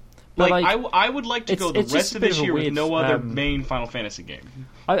 I would like to go the rest of this year with no other main Final Fantasy game.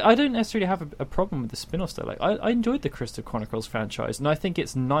 I don't necessarily have a problem with the spin-offs though. I enjoyed the Crystal Chronicles franchise, and I think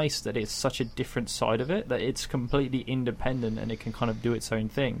it's nice that it's such a different side of it, that it's completely independent and it can kind of do its own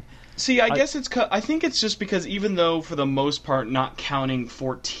thing. See, I think it's just because even though for the most part, not counting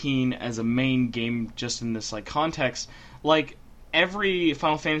 14 as a main game just in this context, every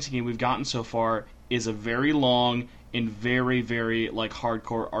Final Fantasy game we've gotten so far is a very long and very, very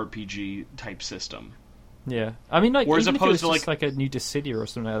hardcore RPG type system. Yeah, whereas even opposed if it was just a new Dissidia or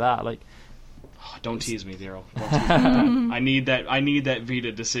something like that, don't tease me, Darryl. I need that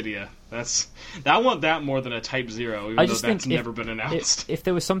Vita Dissidia. I want that more than a Type 0, even though that's never been announced. If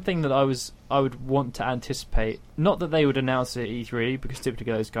there was something that I would want to anticipate, not that they would announce it at E3, because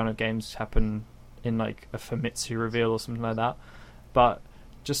typically those kind of games happen in a Famitsu reveal or something like that, but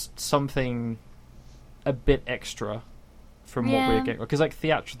just something a bit extra from what we're getting, because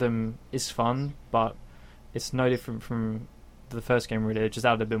Theatrhythm is fun, but it's no different from the first game really. It just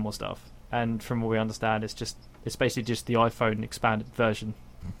added a bit more stuff, and from what we understand, it's basically just the iPhone expanded version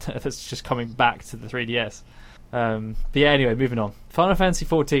that's just coming back to the 3DS. But yeah, anyway, moving on. Final Fantasy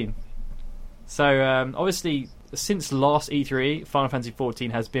XIV. So obviously since last E3, Final Fantasy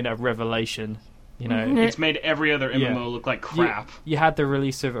XIV has been a revelation. It's made every other MMO look like crap. You had the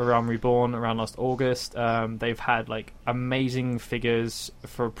release of A Realm Reborn around last August. They've had amazing figures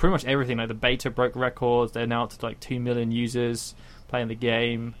for pretty much everything. The beta broke records. They announced 2 million users playing the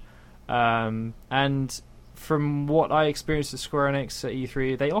game. And from what I experienced at Square Enix at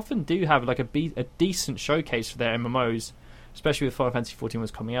E3, they often do have a decent showcase for their MMOs, especially with Final Fantasy XIV was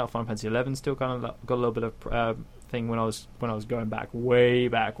coming out. Final Fantasy XI still kind of got a little bit of thing when I was going back way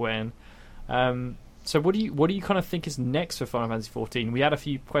back when. So what do you kind of think is next for Final Fantasy XIV? We had a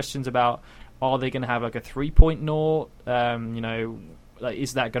few questions about, are they going to have a 3.0?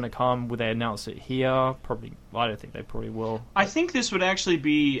 Is that going to come? Will they announce it here? Probably. I don't think they probably will. I think this would actually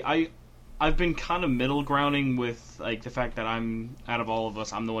be. I've been kind of middle grounding with the fact that I'm, out of all of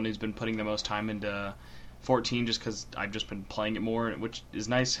us, I'm the one who's been putting the most time into 14 just because I've just been playing it more, which is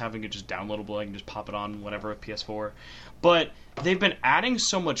nice having it just downloadable. I can just pop it on whatever with PS4. But they've been adding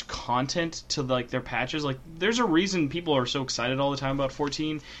so much content to their patches. There's a reason people are so excited all the time about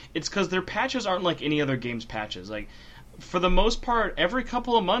 14. It's because their patches aren't like any other game's patches. For the most part, every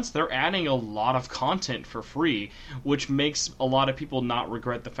couple of months they're adding a lot of content for free, which makes a lot of people not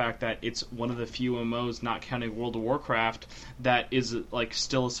regret the fact that it's one of the few MMOs, not counting World of Warcraft, that is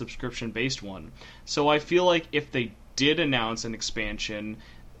still a subscription-based one. So I feel like if they did announce an expansion,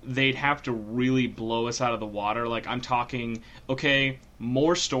 they'd have to really blow us out of the water. I'm talking, okay,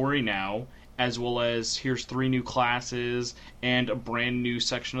 more story now, as well as here's 3 new classes and a brand new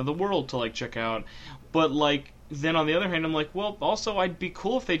section of the world to check out. But then on the other hand, I'm well, also I'd be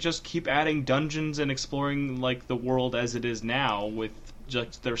cool if they just keep adding dungeons and exploring the world as it is now with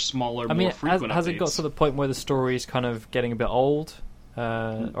just their smaller, more frequent has updates. It got to the point where the story is kind of getting a bit old?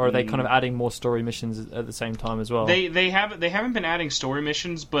 Or are they kind of adding more story missions at the same time as well? They haven't been adding story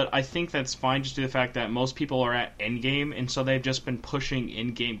missions, but I think that's fine just due to the fact that most people are at endgame, and so they've just been pushing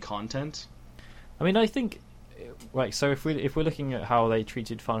in-game content. I think, so if we're looking at how they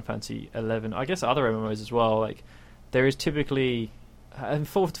treated Final Fantasy XI, I guess other MMOs as well, there is typically, and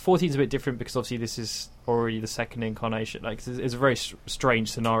 14 is a bit different because obviously this is already the second incarnation. It's a very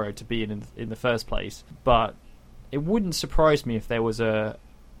strange scenario to be in the first place, but it wouldn't surprise me if there was an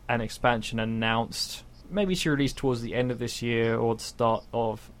expansion announced, maybe to release towards the end of this year or the start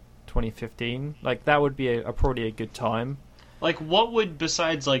of 2015. Like, that would be probably a good time. Like, what would,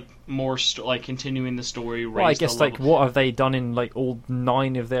 besides, like, more, like, continuing the story, raise well, I guess, the like, what have they done in, like, all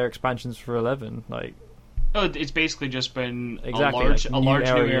 9 of their expansions for 11? Like... Oh, it's basically just been exactly, a large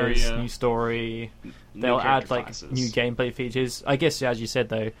new area. New story. They'll add, like, classes. new gameplay features. I guess, as you said,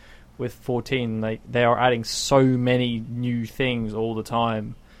 though, with 14, like, they are adding so many new things all the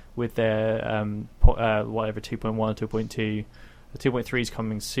time with their, whatever, 2.1, 2.2. The 2.3 is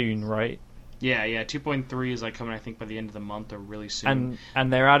coming soon, right? Yeah, 2.3 is, like, coming, I think, by the end of the month or really soon.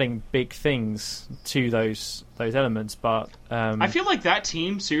 And they're adding big things to those elements, but... I feel like that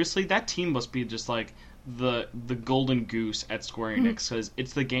team must be just, like, the golden goose at Square Enix, because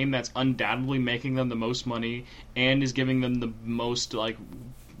it's the game that's undoubtedly making them the most money and is giving them the most, like,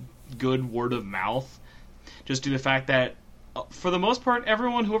 good word of mouth, just due to the fact that for the most part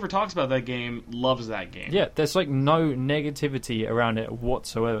everyone who ever talks about that game loves that game. Yeah, there's like no negativity around it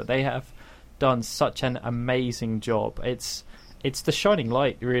whatsoever. They have done such an amazing job. It's the shining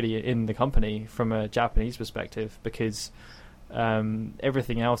light really in the company from a Japanese perspective, because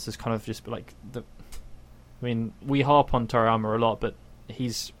everything else is kind of just like I mean, we harp on Toriyama a lot, but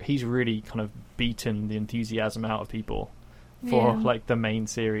he's really kind of beaten the enthusiasm out of people for like the main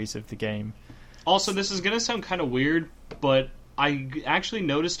series of the game. Also, this is going to sound kind of weird, but I actually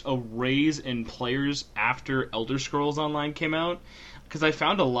noticed a raise in players after Elder Scrolls Online came out, because I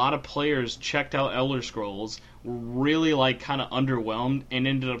found a lot of players checked out Elder Scrolls, were really like kind of underwhelmed, and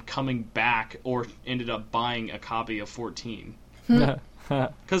ended up coming back or ended up buying a copy of 14.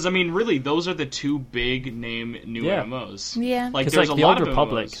 Because, I mean, really, those are the two big name new MMOs. Yeah. Like, there's there's like a the lot Old of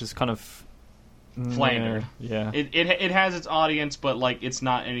Republic MMOs. is kind of Flandered. Yeah. It has its audience, but, like, it's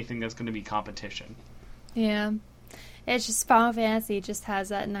not anything that's going to be competition. Yeah. It's just Final Fantasy just has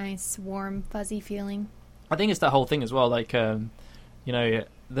that nice, warm, fuzzy feeling. I think it's that whole thing as well, like,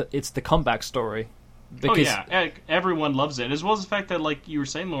 it's the comeback story. Because everyone loves it. As well as the fact that, like you were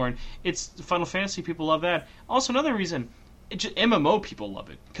saying, Lauren, it's Final Fantasy, people love that. Also, another reason... MMO people love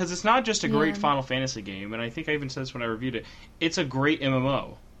it, because it's not just a great Final Fantasy game, and I think I even said this when I reviewed it. It's a great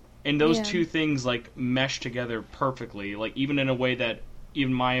MMO, and those two things like mesh together perfectly, like even in a way that,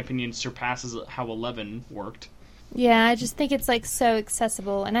 in my opinion, surpasses how 11 worked. Yeah, I just think it's like so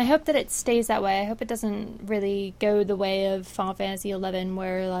accessible, and I hope that it stays that way. I hope it doesn't really go the way of Final Fantasy 11,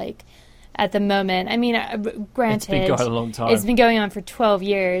 where like at the moment, I mean, granted, it's been going a long time. It's been going on for 12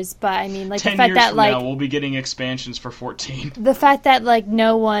 years, but I mean, like 10 the fact years that from like now, we'll be getting expansions for 14. The fact that like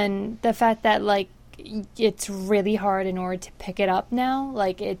it's really hard in order to pick it up now.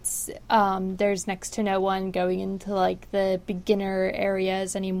 Like it's there's next to no one going into like the beginner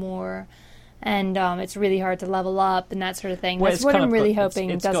areas anymore, and it's really hard to level up and that sort of thing. Well, that's what I'm really hoping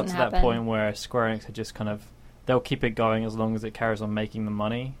it's doesn't got to happen. that point where Square Enix are just kind of, they'll keep it going as long as it carries on making the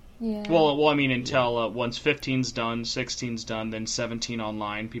money. Yeah. Well, I mean, until once 15's done, 16's done, then 17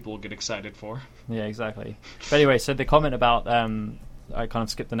 online, people will get excited for. Yeah, exactly. But anyway, so the comment about I kind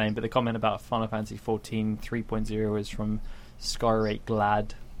of skipped the name, but the comment about Final Fantasy 14 3.0 is from Skyrate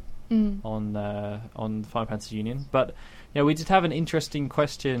Glad on Final Fantasy Union. But we did have an interesting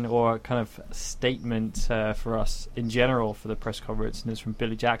question or kind of statement for us in general for the press conference, and it's from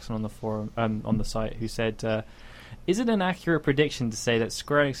Billy Jackson on the forum on the site, who said. Is it an accurate prediction to say that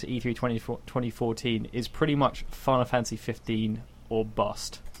Square Enix at E3 2014 is pretty much Final Fantasy 15 or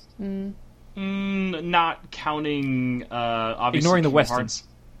bust? Not counting, obviously, ignoring the Kingdom Western. Hearts.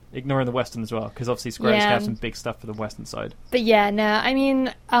 Ignoring the Western as well, because obviously Square Enix have some big stuff for the Western side. But yeah, no, I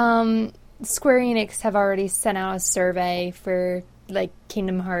mean, Square Enix have already sent out a survey for like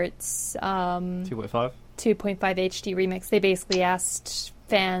Kingdom Hearts 2.5 HD remix. They basically asked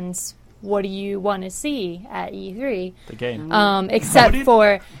fans, what do you want to see at E3? The game.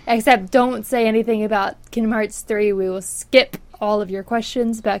 Except don't say anything about Kingdom Hearts 3. We will skip all of your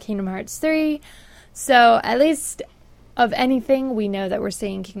questions about Kingdom Hearts 3. So at least of anything, we know that we're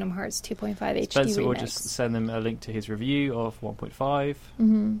seeing Kingdom Hearts 2.5 HD Spencer remix. will just send them a link to his review of 1.5.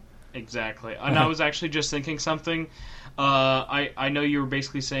 Mm-hmm. Exactly. And I was actually just thinking something. I know you were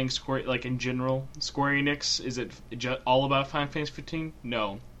basically saying Square, like in general, Square Enix, is it all about Final Fantasy 15?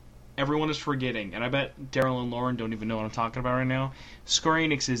 No. Everyone is forgetting, and I bet Darryl and Lauren don't even know what I'm talking about right now. Square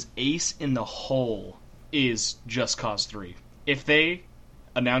Enix's ace in the hole is Just Cause 3. If they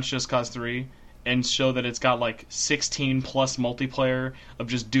announce Just Cause 3 and show that it's got like 16 plus multiplayer of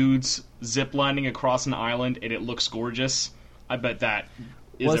just dudes ziplining across an island and it looks gorgeous, I bet that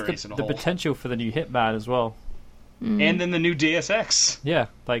is their ace in the hole. The potential for the new Hitman as well. And then the new Deus Ex. Yeah,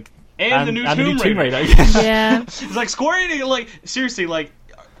 like... and the new Tomb Raider. Yeah. It's like Square Enix, like, seriously, like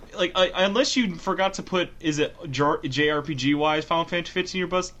unless you forgot to put, is it JRPG-wise Final Fantasy 15 in your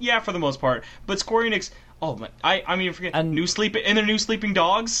bus? Yeah, for the most part. But Square Enix, oh my, I mean, forget, and their new Sleeping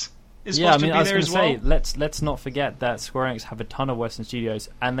Dogs is supposed to be there as well. Let's not forget that Square Enix have a ton of Western studios,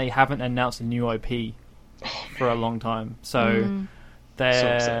 and they haven't announced a new IP for a long time. So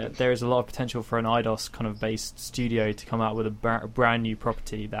there is a lot of potential for an IDOS kind of based studio to come out with a brand new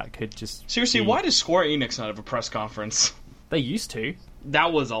property that could just... Seriously, why does Square Enix not have a press conference? They used to.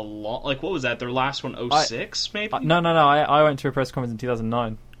 That was a lot. Like, what was that? Their last one, 06, maybe? No. I went to a press conference in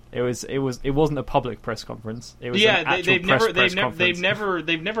 2009. It wasn't a public press conference. It was an actual press conference.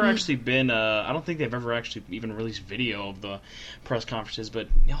 They've never actually been. I don't think they've ever actually even released video of the press conferences. But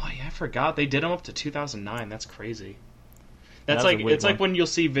no, I forgot they did them up to 2009. That's crazy. That's like it's like when you'll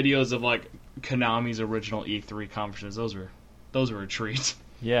see videos of like Konami's original E3 conferences. Those were a treat.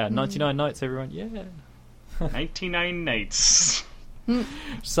 Yeah, 99 nights, everyone. Yeah, 99 nights.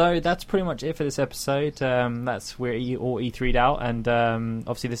 So that's pretty much it for this episode. That's where all E3'd out, and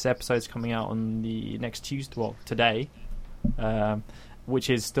obviously this episode's coming out on the next Tuesday, well, today, which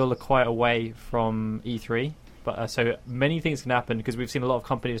is still quite a way from E3. But so many things can happen because we've seen a lot of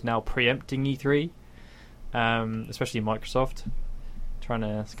companies now preempting E3, especially Microsoft, trying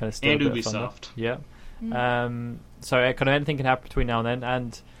to kind of steal and a bit Ubisoft. of thunder. Yeah. So kind of anything can happen between now and then,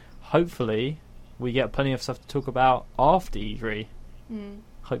 and hopefully we get plenty of stuff to talk about after E3.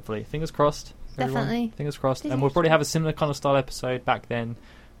 Hopefully, fingers crossed. Everyone. Definitely, fingers crossed. And we'll probably have a similar kind of style episode back then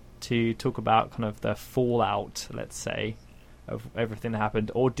to talk about kind of the fallout, let's say, of everything that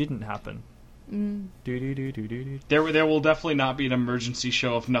happened or didn't happen. There will definitely not be an emergency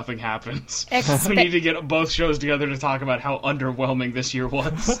show if nothing happens. We need to get both shows together to talk about how underwhelming this year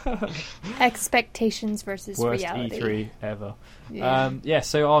was. Expectations versus worst reality. E3 ever. Yeah.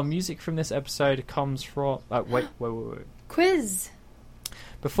 So our music from this episode comes from. Wait. Quiz.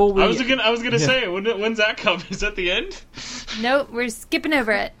 Before we, I was gonna say, when's that come? Is that the end? Nope, we're skipping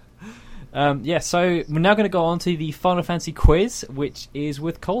over it. So we're now going to go on to the Final Fantasy quiz, which is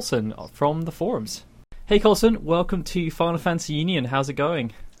with Colson from the forums. Hey Colson, welcome to Final Fantasy Union. How's it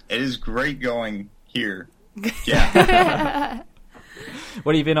going? It is great going here. Yeah.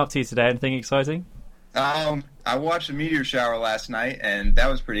 What have you been up to today? Anything exciting? I watched a meteor shower last night, and that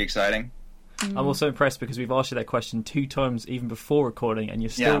was pretty exciting. I'm also impressed because we've asked you that question 2 times even before recording, and you're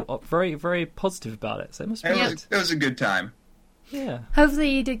still very, very positive about it. So it must be it was a good time. Yeah.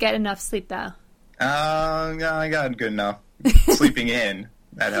 Hopefully you did get enough sleep, though. I got good enough. Sleeping in,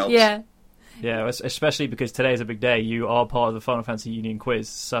 that helps. Yeah. Yeah, especially because today is a big day. You are part of the Final Fantasy Union quiz,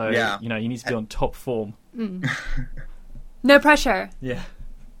 so you need to be on top form. No pressure. Yeah.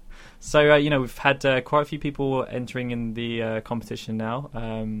 So, we've had quite a few people entering in the competition now.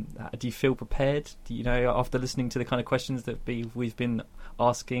 Do you feel prepared? After listening to the kind of questions that we've been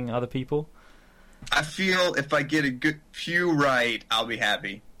asking other people? I feel if I get a good few right, I'll be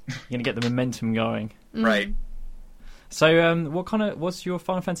happy. You're going to get the momentum going. Right. So, what's your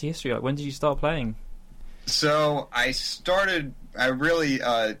Final Fantasy history like? When did you start playing? So, I really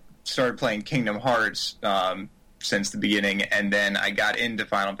started playing Kingdom Hearts since the beginning, and then I got into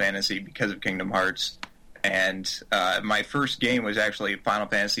Final Fantasy because of Kingdom Hearts. And my first game was actually Final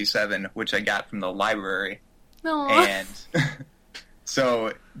Fantasy XIV, which I got from the library. Aww. And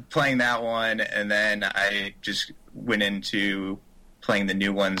so playing that one, and then I just went into playing the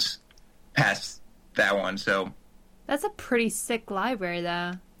new ones past that one. So that's a pretty sick library,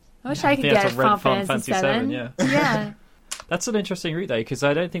 though. I wish I could get it Final Fantasy VII. Yeah. That's an interesting route, though, because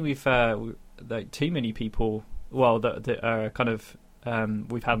I don't think we've too many people. Well, that are kind of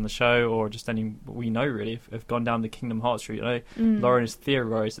we've had on the show, or just any we know really, have gone down the Kingdom Hearts route. Lauren has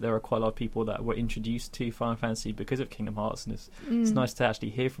theorized that there are quite a lot of people that were introduced to Final Fantasy because of Kingdom Hearts, and it's nice to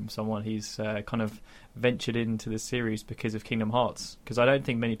actually hear from someone who's kind of ventured into the series because of Kingdom Hearts. Because I don't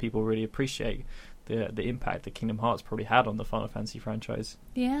think many people really appreciate the impact that Kingdom Hearts probably had on the Final Fantasy franchise.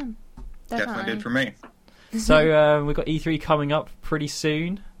 Yeah, definitely did for me. So we've got E3 coming up pretty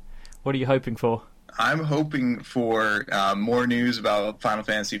soon. What are you hoping for? I'm hoping for more news about Final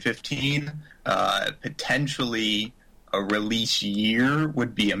Fantasy XV. Potentially a release year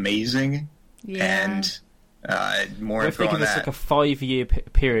would be amazing. Yeah. And more info on that. It's like a 5-year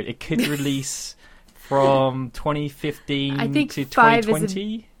period. It could release from 2015 I think to 5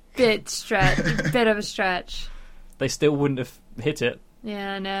 2020. Is a bit of a stretch. They still wouldn't have hit it.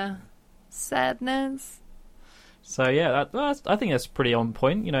 Yeah, I know. Sadness. So yeah, I think that's pretty on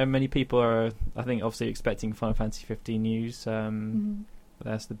point. Many people are, I think, obviously expecting Final Fantasy 15 news. But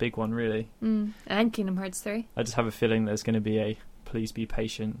that's the big one, really. And Kingdom Hearts 3. I just have a feeling there's going to be a please be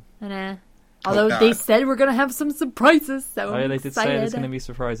patient. I know. Although they said we're going to have some surprises, so they I'm did say there's going to be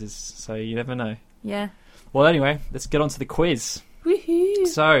surprises, so you never know. Yeah. Well, anyway, let's get on to the quiz. Woohoo!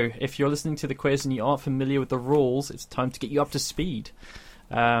 So, if you're listening to the quiz and you aren't familiar with the rules, it's time to get you up to speed.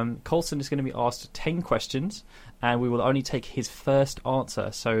 Colson is going to be asked 10 questions, and we will only take his first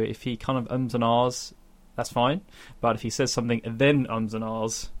answer. So, if he kind of ums and ahs, that's fine. But if he says something and then ums and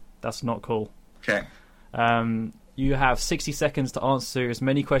ahs, that's not cool. Okay. You have 60 seconds to answer as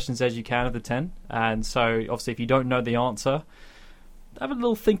many questions as you can of the 10. And so, obviously, if you don't know the answer, have a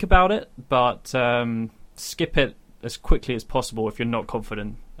little think about it, but skip it as quickly as possible if you're not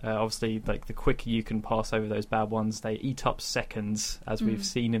confident. Obviously, like the quicker you can pass over those bad ones, they eat up seconds, as we've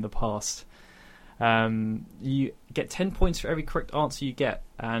seen in the past. You get 10 points for every correct answer you get,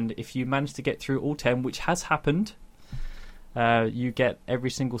 and if you manage to get through all 10, which has happened, you get every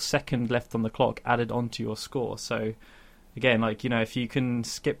single second left on the clock added onto your score. So again, like, you know, if you can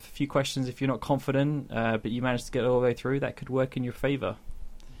skip a few questions if you're not confident, but you manage to get all the way through, that could work in your favour.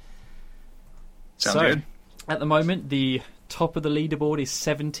 Sounds good. At the moment, the top of the leaderboard is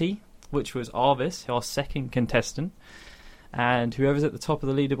 70, which was Arvis, our second contestant. And whoever's at the top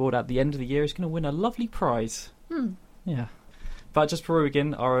of the leaderboard at the end of the year is going to win a lovely prize. Yeah. But just before we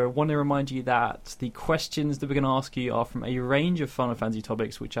begin, I want to remind you that the questions that we're going to ask you are from a range of Final Fantasy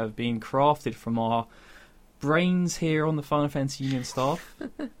topics which have been crafted from our brains here on the Final Fantasy Union staff.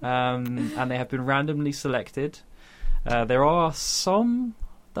 And they have been randomly selected. There are some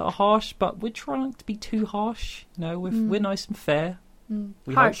that are harsh, but we're trying not to be too harsh. You know, we're nice and fair.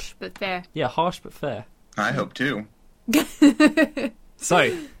 Harsh, but fair. Yeah, harsh but fair. I hope too.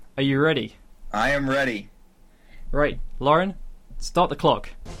 So, are you ready? I am ready. Right, Lauren, start the clock.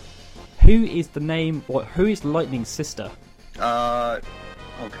 Who is the name, or who is Lightning's sister? Oh,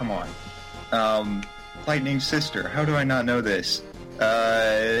 come on. Lightning's sister. How do I not know this?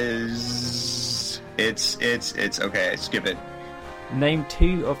 It's okay. Skip it. Name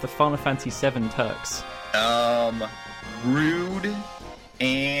 2 of the Final Fantasy VII Turks. Rude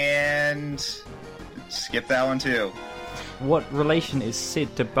and skip that one too. What relation is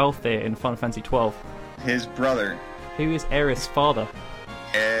Cid to Balthier in Final Fantasy XII? His brother. Who is Aerith's father?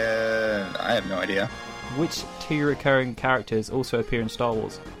 I have no idea. Which 2 recurring characters also appear in Star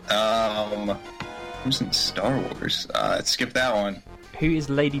Wars? Who's in Star Wars? Skip that one. Who is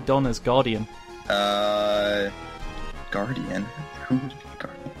Lady Donna's guardian? Guardian? Who would be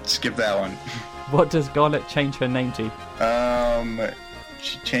Guardian? Skip that one. What does Garnet change her name to?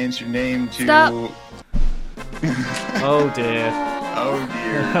 She changed her name to... Stop. Oh dear. Oh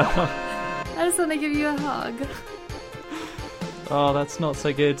dear. I just want to give you a hug. Oh, that's not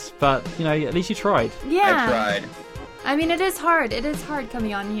so good. But, you know, at least you tried. Yeah. I tried. I mean, it is hard. It is hard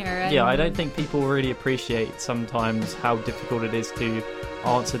coming on here. And... Yeah, I don't think people really appreciate sometimes how difficult it is to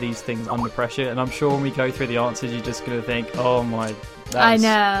answer these things under pressure. And I'm sure when we go through the answers, you're just going to think, oh my... I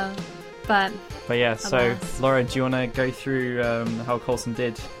know. But yeah, so, alas. Laura, do you want to go through how Colson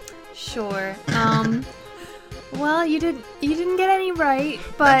did? Sure. Well, you didn't get any right,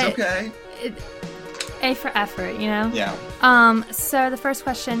 but... That's okay. A for effort, you know? Yeah. So the first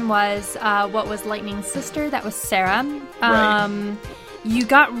question was, what was Lightning's sister? That was Sarah. Right. You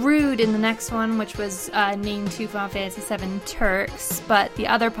got Rude in the next one, which was named 2 Final Fantasy VII Turks, but the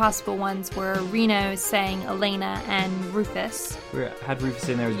other possible ones were Reno, saying Elena, and Rufus. We had Rufus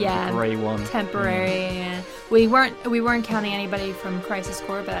in there as Yeah, the grey one. Temporary. Yeah. We weren't counting anybody from Crisis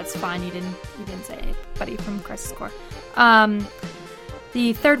Core, but that's fine. You didn't say anybody from Crisis Core.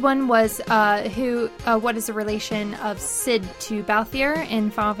 The third one was what is the relation of Cid to Balthier in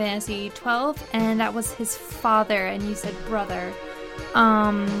Final Fantasy XII, and that was his father, and you said brother.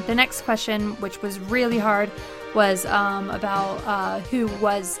 The next question, which was really hard, was about who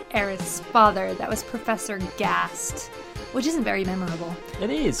was Aerith's father. That was Professor Gast, which isn't very memorable. It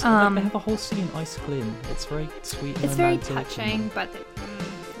is. They have a whole scene icicling in. It's very sweet and It's very romantic touching, but...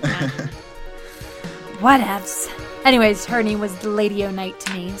 Whatevs. Anyways, her name was Lady O'Night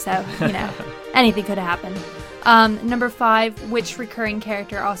to me, so, you know, anything could happen. Number 5, which recurring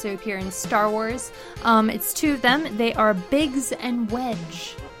character also appear in Star Wars? It's 2 of them. They are Biggs and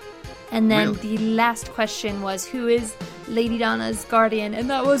Wedge. And then the last question was, who is Lady Donna's guardian?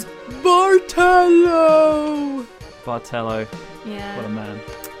 And that was Bartello! Bartello. Yeah. What a man.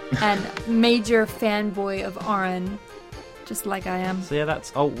 And major fanboy of Auron. Just like I am. So yeah,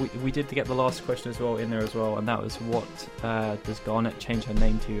 that's... Oh, we did get the last question as well in there as well, and that was what does Garnet change her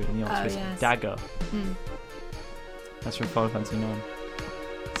name to? And the answer is Dagger. That's from Final Fantasy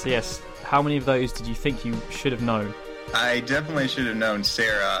IX. So yes, how many of those did you think you should have known? I definitely should have known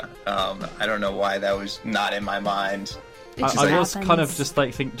Sarah. I don't know why that was not in my mind. I was kind of just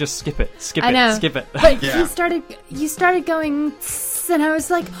like just skip it. But you started going, and I was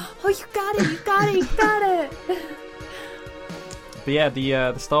like, oh, you got it. But yeah,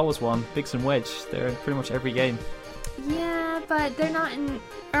 the Star Wars one, Biggs and Wedge, they're in pretty much every game. Yeah, but they're not in.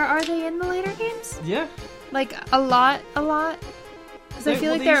 Are they in the later games? Yeah, like a lot. Because I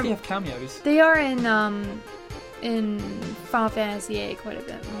feel like they usually have cameos. They are in Final Fantasy VIII quite a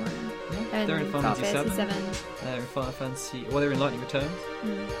bit more. Yeah, and they're in Final Fantasy VII. They're in Final Fantasy. Well, they're in Lightning Returns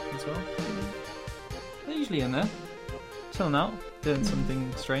as well. They're usually in there, chilling out, doing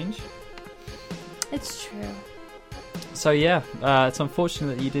something strange. It's true. So yeah, it's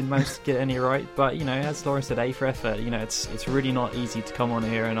unfortunate that you didn't manage to get any right, but as Lauren said, A for effort. It's really not easy to come on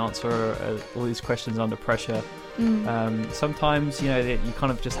here and answer all these questions under pressure. Sometimes you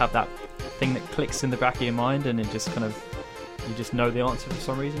kind of just have that thing that clicks in the back of your mind, and it just kind of you just know the answer for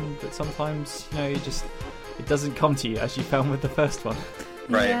some reason. But sometimes it doesn't come to you, as you found with the first one.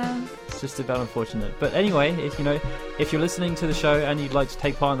 Right. Yeah. It's just a bit unfortunate. But anyway, if you're listening to the show and you'd like to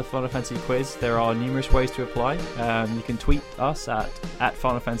take part in the Final Fantasy quiz, there are numerous ways to apply. You can tweet us at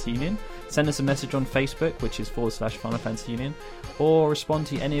Final Fantasy Union, send us a message on Facebook, which is /Final Fantasy Union, or respond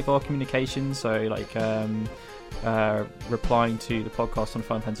to any of our communications, so like replying to the podcast on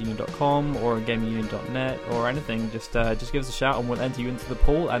FinalFantasyUnion.com or on GamingUnion.net or anything. Just give us a shout and we'll enter you into the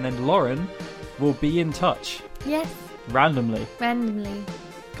pool, and then Lauren will be in touch. Yes. Randomly.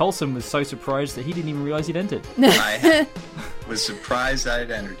 Colson was so surprised that he didn't even realise he'd entered. I was surprised I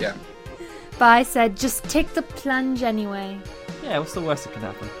had entered, yeah. But I said, just take the plunge anyway. Yeah, what's the worst that can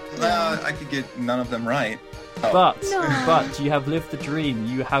happen? Well, I could get none of them right. Oh. But you have lived the dream.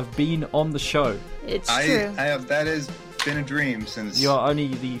 You have been on the show. It's true. I have. That has been a dream since... You are only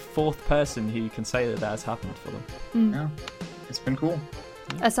the fourth person who can say that has happened for them. Yeah, it's been cool.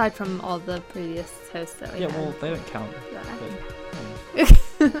 Aside from all the previous hosts that we had. Well, they don't count.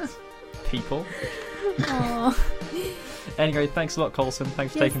 People. Aww. Anyway, thanks a lot, Colson.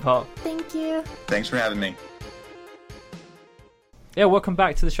 Thanks for taking part. Thank you. Thanks for having me. Yeah, welcome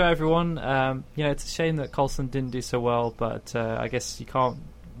back to the show, everyone. It's a shame that Colson didn't do so well, but I guess you can't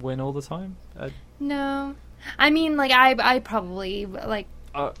win all the time. No. I mean, I probably,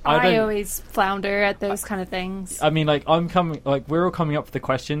 I always flounder at those kind of things. I mean, we're all coming up with the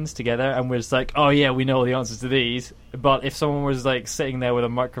questions together, and we're just like, oh yeah, we know all the answers to these. But if someone was sitting there with a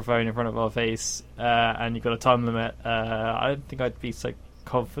microphone in front of our face, and you've got a time limit, I don't think I'd be so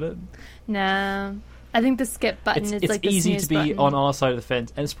confident. No. I think the skip button is it's the easy to be button. On our side of the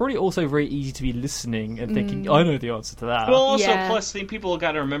fence, and it's probably also very easy to be listening and thinking, I know the answer to that. Well, also, plus, people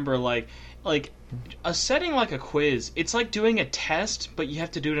got to remember, a setting like a quiz, it's like doing a test, but you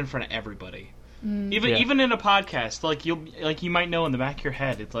have to do it in front of everybody. Even in a podcast, you might know in the back of your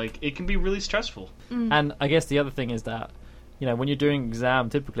head, it's it can be really stressful. And I guess the other thing is that, when you're doing an exam,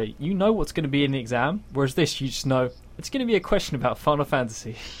 typically, you know what's going to be in the exam, whereas this, you just know it's going to be a question about Final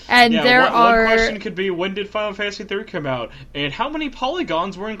Fantasy. And one question could be, when did Final Fantasy III come out? And how many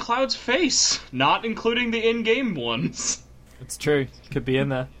polygons were in Cloud's face? Not including the in-game ones. It's true. Could be in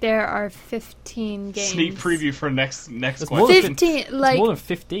there. There are 15 games. Sneak preview for next question. 15, it's more than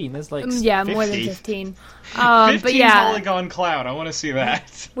 15. There's 50. More than 15. 15 but polygon Cloud. I want to see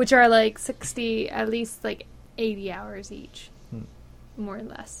that. Which are 60, at least 80 hours each. More or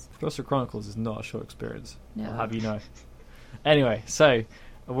less. Ghost Chronicles is not a short experience. No. I'll have you know. Anyway, so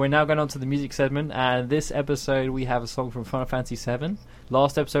we're now going on to the music segment, and this episode we have a song from Final Fantasy VII.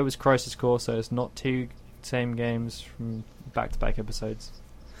 Last episode was Crisis Core, so it's not two same games from back-to-back episodes.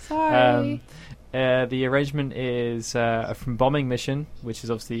 Sorry. The arrangement is from Bombing Mission, which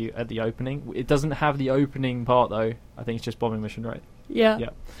is obviously at the opening. It doesn't have the opening part, though. I think it's just Bombing Mission, right? Yeah.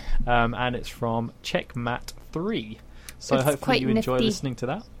 And it's from Checkmat 3. So it's hopefully you enjoy listening to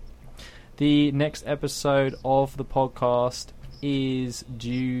that. The next episode of the podcast is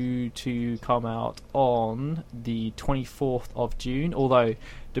due to come out on the 24th of June, although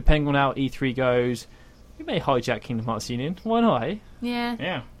depending on how E3 goes, we may hijack Kingdom Hearts Union. Why not, eh?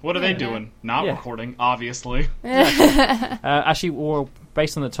 Yeah. What are they doing? Not recording, obviously. Actually,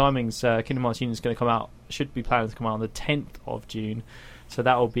 based on the timings, Kingdom Hearts Union is going to come out, should be planning to come out on the 10th of June, so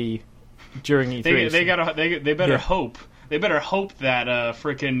that will be during E3. They better hope. They better hope that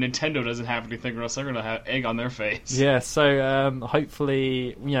frickin' Nintendo doesn't have anything, or else they're gonna have egg on their face. Yeah, so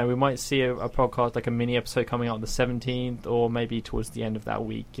hopefully, we might see a podcast, a mini episode coming out on the 17th, or maybe towards the end of that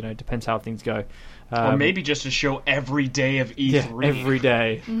week. Depends how things go. Or maybe just a show every day of E3. Yeah, every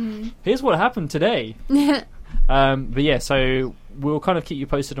day. Mm-hmm. Here's what happened today. But yeah, so we'll kind of keep you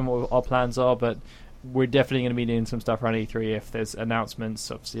posted on what our plans are, but we're definitely going to be doing some stuff around E3 if there's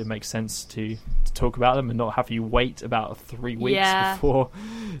announcements. Obviously, it makes sense to talk about them and not have you wait about 3 weeks before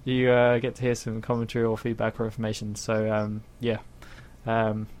you get to hear some commentary or feedback or information. So,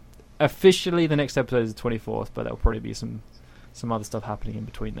 officially, the next episode is the 24th, but there'll probably be some other stuff happening in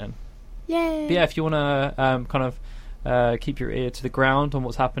between then. Yay! But yeah, if you want to keep your ear to the ground on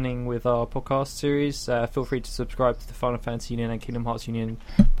what's happening with our podcast series, feel free to subscribe to the Final Fantasy Union and Kingdom Hearts Union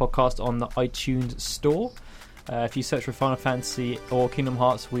podcast on the iTunes store. If you search for Final Fantasy or Kingdom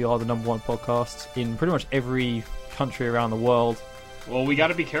Hearts, we are the #1 podcast in pretty much every country around the world. Well, we got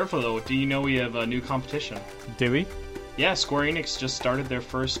to be careful though. Do you know we have a new competition? Do we? Yeah, Square Enix just started their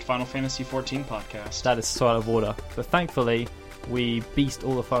first Final Fantasy XIV podcast. That is so out of order, but thankfully we beast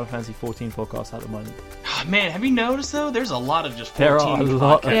all the Final Fantasy XIV podcasts at the moment. Man, have you noticed though? There's a lot of just 14 there are a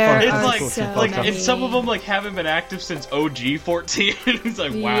lot of Final Fantasy It's 14 like podcasts. and some of them like haven't been active since OG 14. It's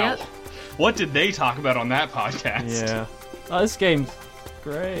like, wow, what did they talk about on that podcast? Yeah, this game's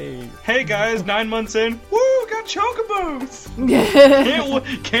great. Hey guys, 9 months in, woo, got chocobos.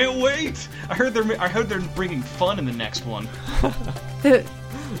 Can't wait. I heard they're bringing fun in the next one.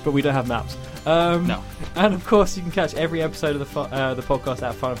 But we don't have maps. No. And of course, you can catch every episode of the podcast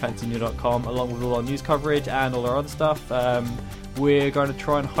at FinalFantasyNew.com, along with all our news coverage and all our other stuff. We're going to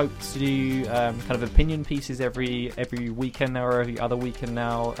try and hope to do kind of opinion pieces every weekend now, or every other weekend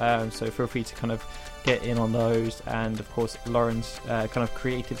now. So feel free to kind of get in on those, and of course, Lauren's kind of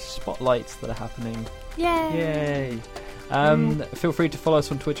creative spotlights that are happening. Yay! Feel free to follow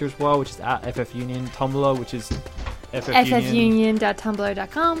us on Twitter as well, which is at FFUnion, Tumblr, which is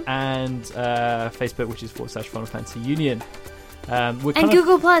ffunion.tumblr.com, and Facebook, which is /Final Fantasy Union. And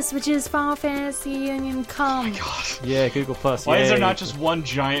Google Plus, which is Final Fantasy Union.com. Oh my god. Yeah, Google Plus. Why is there not just one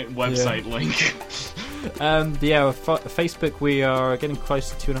giant website link? Facebook, we are getting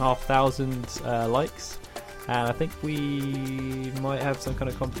close to 2,500 likes. And I think we might have some kind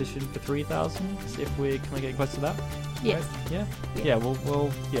of competition for 3,000 if we're kind of getting close to that. Yes. Right? Yeah.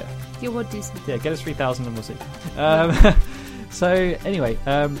 We'll Yeah, we'll do something. Yeah, get us 3,000 and we'll see. So anyway,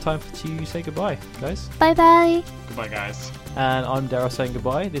 time to say goodbye, guys. Bye bye. Goodbye, guys. And I'm Darryl saying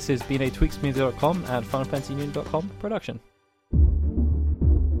goodbye. This has been a tweaksmedia.com and FinalFantasyUnion.com production.